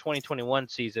year. So 2021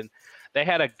 season, they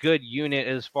had a good unit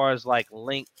as far as like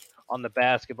length on the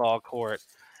basketball court,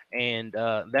 and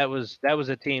that was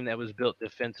a team that was built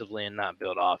defensively and not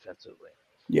built offensively.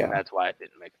 Yeah, and that's why it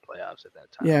didn't make the playoffs at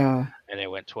that time. Yeah, and they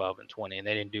went 12-20, and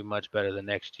they didn't do much better the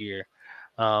next year.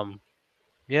 But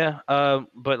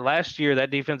last year that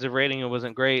defensive rating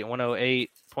wasn't great,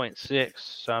 108.6.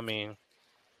 So I mean,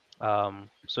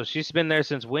 so she's been there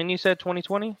since when, you said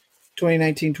 2020?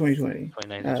 2019-2020.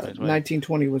 2019-2020.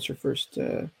 19-20 was her first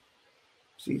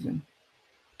season.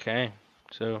 Okay,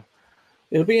 so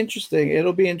it'll be interesting.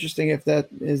 It'll be interesting if that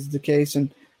is the case,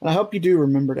 and I hope you do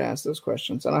remember to ask those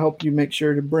questions, and I hope you make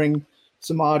sure to bring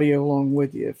some audio along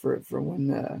with you for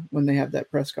when they have that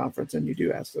press conference and you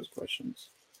do ask those questions.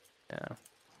 Yeah.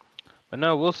 But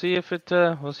no, we'll see if it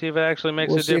actually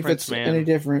makes a difference, if it's man. any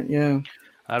different. Yeah.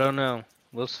 I don't know.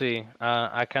 We'll see.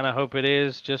 I kind of hope it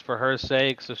is, just for her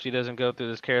sake, so she doesn't go through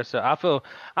this carousel.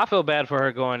 I feel bad for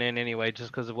her going in anyway,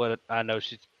 just because of what I know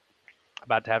she's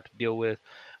about to have to deal with.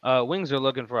 Wings are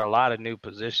looking for a lot of new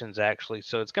positions, actually,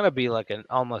 so it's going to be like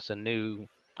almost a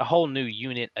whole new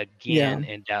unit again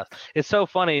in Dallas. It's so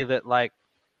funny that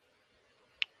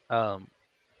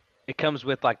it comes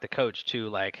with like the coach too.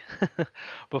 Like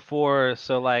before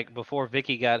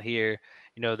Vicky got here,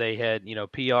 they had,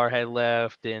 PR had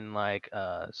left, and like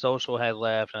social had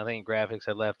left, and I think graphics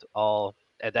had left all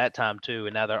at that time too.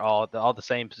 And now they're all the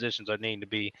same positions are needing to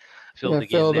be filled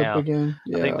again now. Yeah.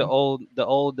 I think the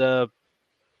old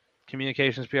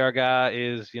communications PR guy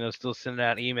is, still sending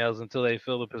out emails until they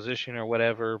fill the position or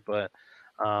whatever. But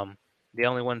the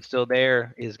only one still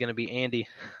there is going to be Andy.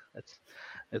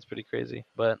 That's pretty crazy,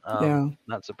 but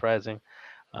not surprising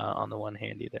on the one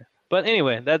hand either. But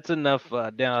anyway, that's enough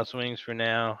Dallas Wings for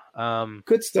now.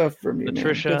 Good stuff from you,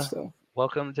 Patricia. man. Good stuff.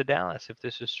 Welcome to Dallas, if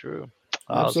this is true.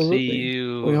 Absolutely. I'll see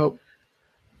you we hope.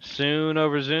 soon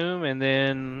over Zoom, and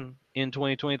then in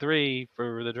 2023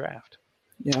 for the draft.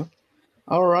 Yeah.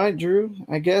 All right, Drew.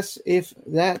 I guess if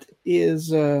that is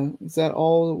that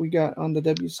all that we got on the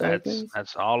W side of things?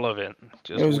 That's all of it.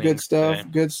 It was good stuff. Today.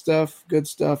 Good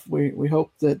stuff. We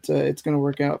hope that it's going to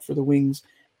work out for the Wings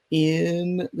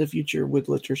in the future with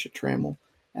Latricia Trammell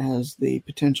as the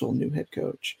potential new head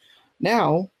coach.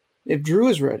 Now, if Drew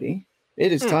is ready,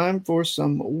 it is time for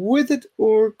some With It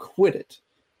or Quit It.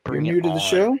 Bring You're it new to the on.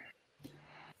 show.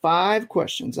 5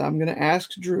 questions. I'm going to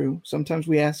ask Drew. Sometimes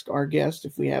we ask our guest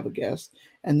if we have a guest,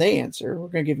 and they answer. We're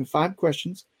going to give him 5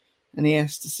 questions, and he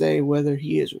has to say whether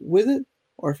he is with it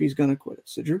or if he's going to quit it.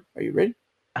 So, Drew, are you ready?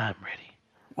 I'm ready.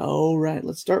 All right.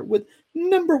 Let's start with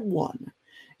number 1.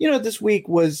 This week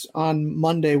on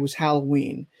Monday was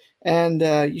Halloween, and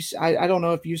I don't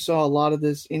know if you saw a lot of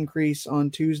this increase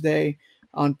on Tuesday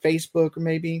on Facebook or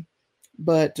maybe,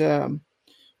 but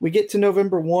we get to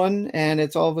November 1 and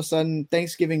it's all of a sudden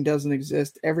Thanksgiving doesn't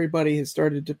exist. Everybody has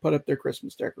started to put up their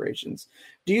Christmas decorations.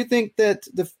 Do you think that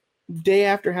the day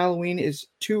after Halloween is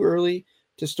too early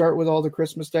to start with all the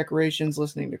Christmas decorations,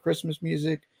 listening to Christmas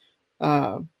music?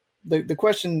 The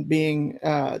question being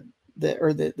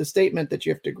the statement that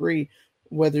you have to agree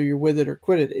whether you're with it or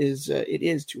quit it is it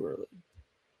is too early.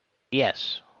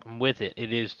 Yes, I'm with it.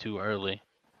 It is too early.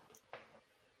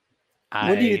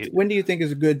 When do you think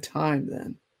is a good time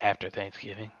then? After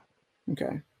Thanksgiving.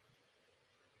 Okay.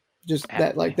 Just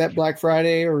that Black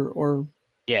Friday or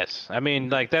Yes. I mean,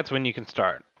 that's when you can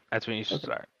start. That's when you should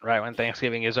start. Right when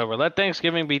Thanksgiving is over. Let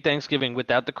Thanksgiving be Thanksgiving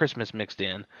without the Christmas mixed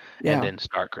in, and then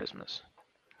start Christmas.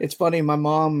 It's funny, my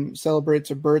mom celebrates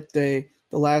her birthday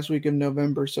the last week of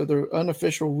November, so the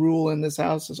unofficial rule in this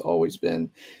house has always been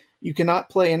you cannot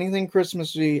play anything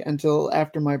Christmassy until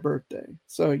after my birthday.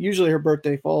 So usually her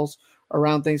birthday falls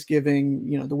around Thanksgiving,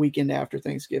 the weekend after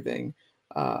Thanksgiving.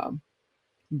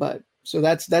 But so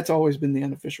that's always been the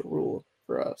unofficial rule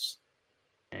for us.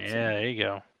 Yeah, there you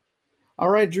go. All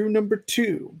right, Drew, number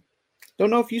 2. Don't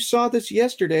know if you saw this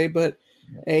yesterday, but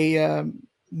a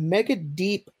mega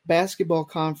deep basketball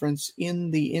conference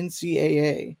in the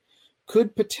NCAA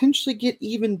could potentially get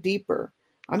even deeper.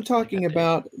 I'm talking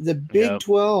about the Big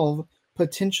 12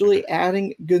 potentially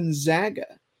adding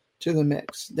Gonzaga to the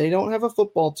mix. They don't have a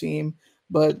football team,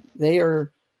 but they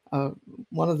are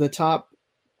one of the top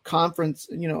conference,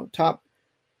 top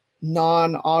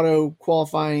non-auto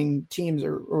qualifying teams,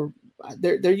 or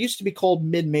they're used to be called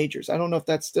mid-majors. I don't know if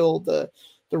that's still the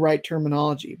right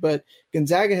terminology, but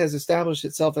Gonzaga has established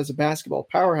itself as a basketball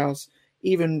powerhouse,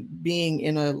 even being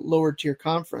in a lower tier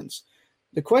conference.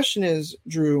 The question is,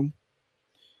 Drew,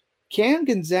 can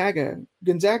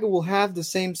Gonzaga will have the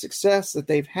same success that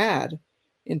they've had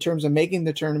in terms of making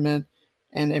the tournament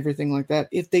and everything like that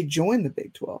if they join the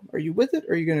Big 12? Are you with it,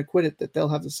 or are you going to quit it that they'll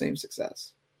have the same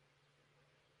success?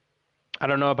 I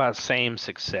don't know about same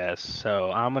success,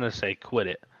 so I'm going to say quit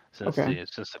it since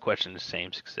the question is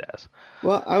same success.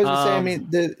 Well, I was going to say, I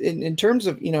mean, in terms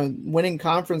of, winning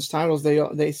conference titles,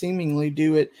 they seemingly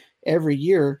do it every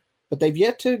year, but they've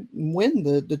yet to win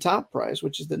the top prize,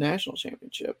 which is the national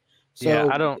championship. So yeah,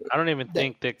 I don't even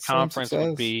think the conference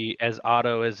would be as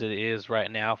auto as it is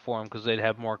right now for them, because they'd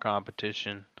have more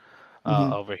competition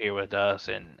over here with us.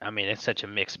 And I mean, it's such a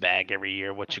mixed bag every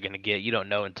year. What you're going to get, you don't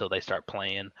know until they start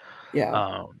playing.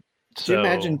 Yeah. Could you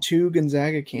imagine 2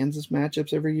 Gonzaga Kansas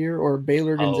matchups every year, or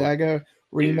Baylor Gonzaga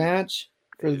rematch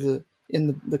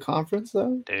in the conference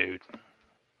though?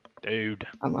 Dude.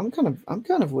 I'm kind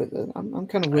of with it. I'm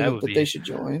kind of with it that they should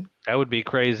join. That would be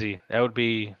crazy. That'd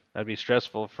be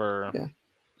stressful for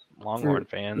Longhorn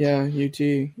fans. Yeah, UT.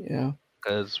 Yeah,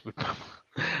 because we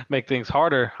make things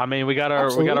harder. I mean, we got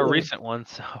our recent one,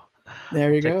 so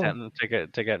there you go. Take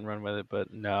that and run with it.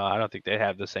 But no, I don't think they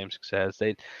have the same success.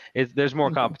 There's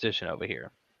more competition over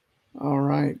here. All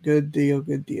right, good deal.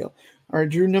 All right,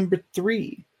 Drew, number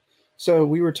 3. So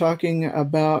we were talking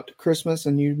about Christmas,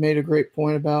 and you made a great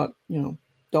point about,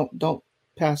 don't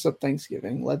pass up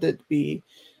Thanksgiving. Let it be,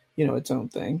 its own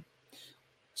thing.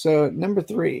 So number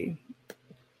 3,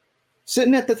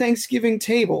 sitting at the Thanksgiving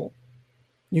table,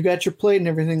 you got your plate and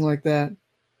everything like that,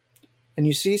 and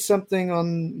you see something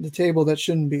on the table that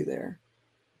shouldn't be there.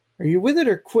 Are you with it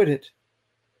or quit it?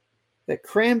 That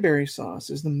cranberry sauce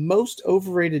is the most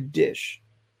overrated dish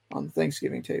on the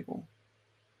Thanksgiving table.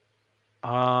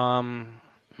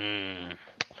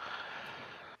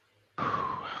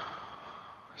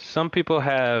 Some people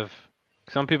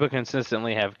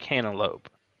consistently have cantaloupe.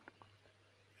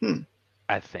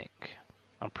 I think.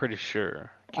 I'm pretty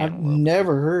sure. I've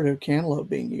never heard of cantaloupe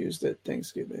being used at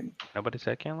Thanksgiving. Nobody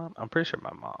said cantaloupe? I'm pretty sure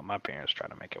my parents tried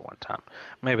to make it one time.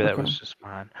 Maybe that was just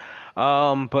mine.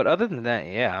 But other than that,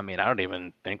 yeah, I mean, I don't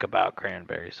even think about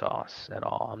cranberry sauce at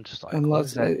all. I'm just like,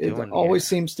 unless it always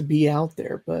seems to be out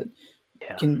there, but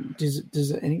yeah.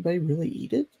 Does anybody really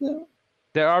eat it though?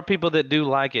 There are people that do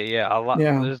like it, yeah. A lot.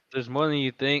 Yeah. There's more than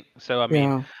you think. So I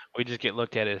mean, we just get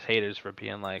looked at as haters for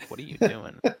being like, "What are you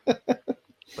doing?"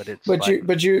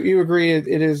 But you agree it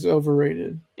is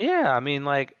overrated. Yeah, I mean,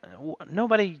 like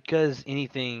nobody has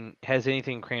anything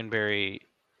cranberry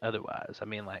otherwise. I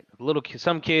mean, like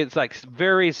some kids, like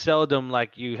very seldom,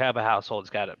 like you have a household that's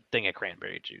got a thing of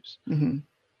cranberry juice. Mm-hmm.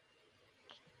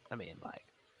 I mean, like,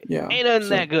 ain't nothing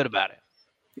that good about it.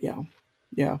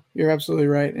 Yeah, you're absolutely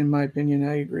right. In my opinion,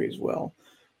 I agree as well.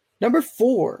 Number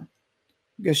 4,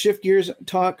 we're going to shift gears,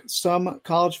 talk some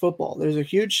college football. There's a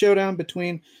huge showdown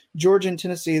between Georgia and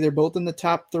Tennessee. They're both in the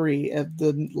top 3 of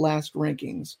the last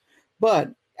rankings.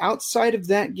 But outside of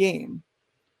that game,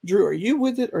 Drew, are you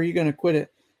with it or are you going to quit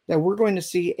it? That we're going to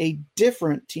see a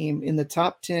different team in the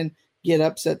top 10 get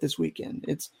upset this weekend.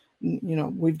 It's,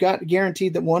 we've got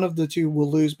guaranteed that one of the two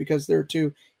will lose because there are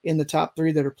 2 in the top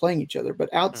 3 that are playing each other.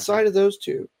 But outside of those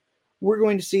 2, we're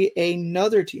going to see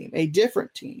another team, a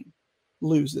different team,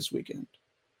 lose this weekend.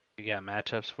 You got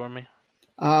matchups for me?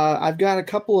 I've got a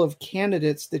couple of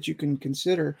candidates that you can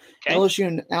consider. Okay. LSU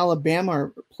and Alabama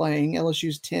are playing.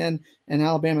 LSU's 10 and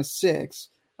Alabama's 6.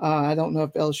 I don't know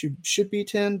if LSU should be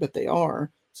 10, but they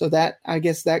are. So that, I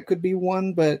guess that could be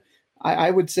one. But I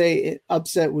would say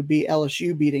upset would be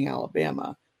LSU beating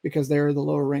Alabama because they're the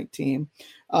lower ranked team.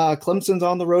 Clemson's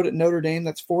on the road at Notre Dame.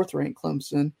 That's 4th ranked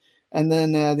Clemson. And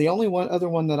then the only other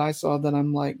one that I saw that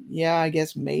I'm like, yeah, I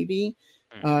guess maybe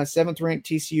 7th ranked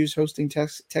TCU's hosting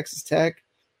Texas Tech.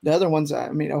 The other ones, I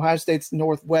mean, Ohio State's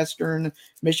Northwestern,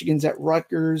 Michigan's at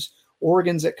Rutgers,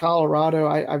 Oregon's at Colorado.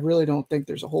 I really don't think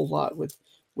there's a whole lot with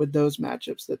those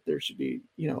matchups that there should be,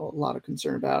 a lot of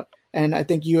concern about. And I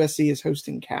think USC is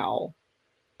hosting Cal.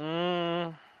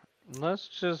 Let's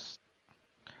just,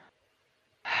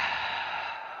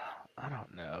 I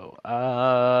don't know.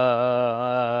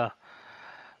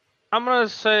 I'm going to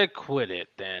say quit it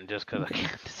then, just because I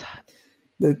can't decide.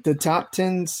 The top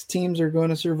 10 teams are going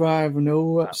to survive.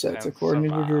 No upsets, according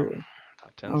to Drew.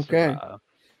 Okay. Survive.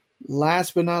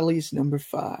 Last but not least, number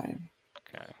 5.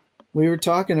 Okay. We were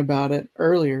talking about it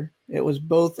earlier. It was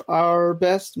both our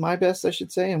best, my best, I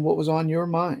should say, and what was on your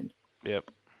mind.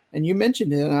 Yep. And you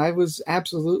mentioned it, and I was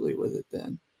absolutely with it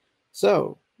then.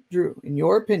 So, Drew, in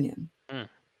your opinion, the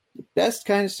best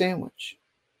kind of sandwich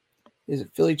is a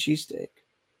Philly cheesesteak.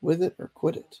 With it or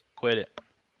quit it? Quit it.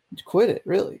 Quit it,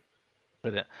 really?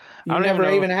 Quit it. You never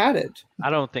even had it. I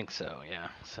don't think so, yeah.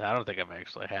 So I don't think I've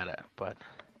actually had it. But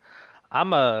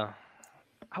I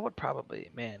would probably,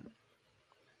 man,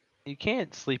 you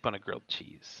can't sleep on a grilled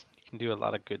cheese. You can do a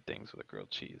lot of good things with a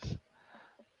grilled cheese.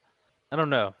 I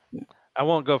don't know. Yeah. I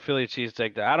won't go Philly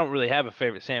cheesesteak though. I don't really have a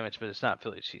favorite sandwich, but it's not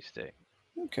Philly cheesesteak.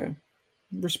 Okay.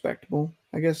 Respectable,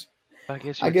 I guess. I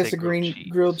guess a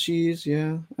grilled cheese,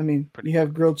 yeah. I mean, you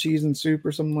have grilled cheese and soup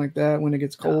or something like that when it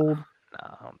gets cold. No,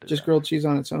 I don't do just that. Grilled cheese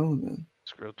on its own, then.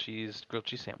 It's grilled cheese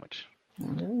sandwich.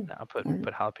 Right. No, I'll put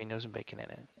jalapenos and bacon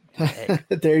in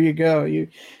it. There you go. You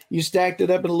stacked it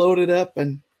up and loaded up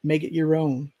and make it your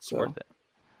own. So worth it.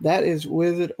 That is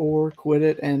with it or quit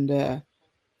it. And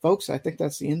folks, I think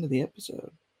that's the end of the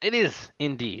episode. It is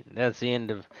indeed. That's the end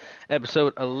of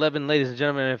episode 11, ladies and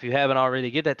gentlemen. If you haven't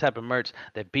already, get that type of merch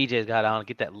that BJ's got on.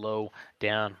 Get that low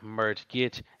down merch.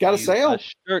 Got a sale?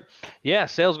 Shirt. Yeah,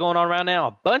 sales going on right now.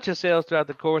 A bunch of sales throughout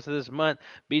the course of this month.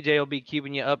 BJ will be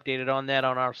keeping you updated on that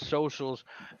on our socials.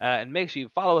 And make sure you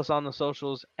follow us on the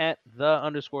socials at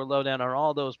 @_lowdown on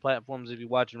all those platforms. If you're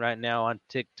watching right now on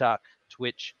TikTok,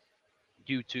 Twitch,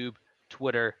 YouTube,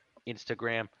 Twitter,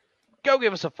 Instagram, go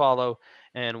give us a follow,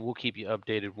 and we'll keep you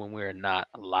updated when we're not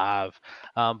live.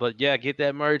 But yeah, get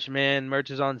that merch, man.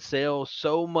 Merch is on sale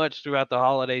so much throughout the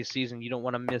holiday season. You don't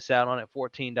want to miss out on it.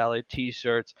 $14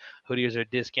 t-shirts. Hoodies are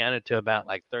discounted to about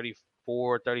like $34,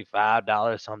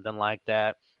 $35, something like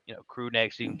that. You know, crew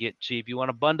necks you can get cheap. You want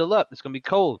to bundle up. It's gonna be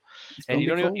cold, and you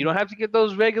don't have to get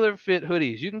those regular fit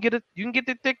hoodies. You can get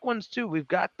the thick ones too. We've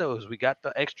got those. We got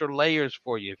the extra layers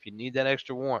for you if you need that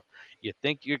extra warmth. You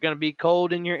think you're gonna be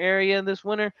cold in your area this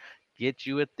winter? Get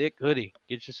you a thick hoodie.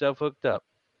 Get yourself hooked up.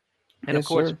 And Yes, of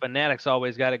course, sir. Fanatics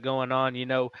always got it going on. You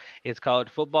know, it's college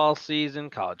football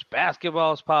season. College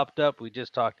basketball's popped up. We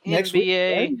just talked Next week,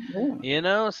 NBA. right? Yeah. You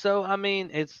know, so I mean,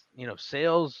 it's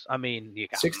sales. I mean, you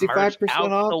got 65% merch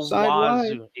out off the site-wide.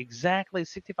 wazoo. Exactly,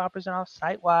 65% off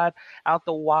site wide, out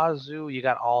the wazoo. You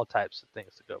got all types of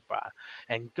things to go buy,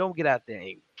 and go get out there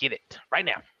and get it right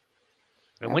now.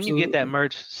 And when you get that Absolutely.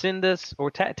 merch, send us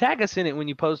or tag us in it when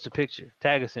you post a picture.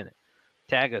 Tag us in it.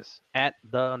 Tag us at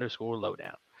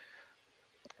 @_lowdown.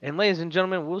 And ladies and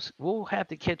gentlemen, we'll have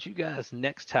to catch you guys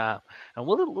next time, and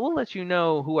we'll let you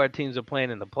know who our teams are playing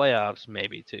in the playoffs,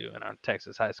 maybe too, in our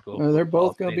Texas high school. Oh, they're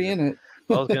both football going to be season. in it.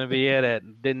 Both going to be in it.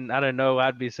 I don't know.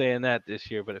 I'd be saying that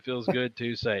this year, but it feels good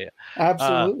to say it.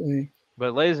 Absolutely.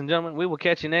 But ladies and gentlemen, we will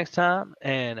catch you next time,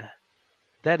 and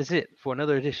that is it for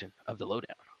another edition of the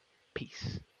Lowdown.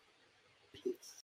 Peace.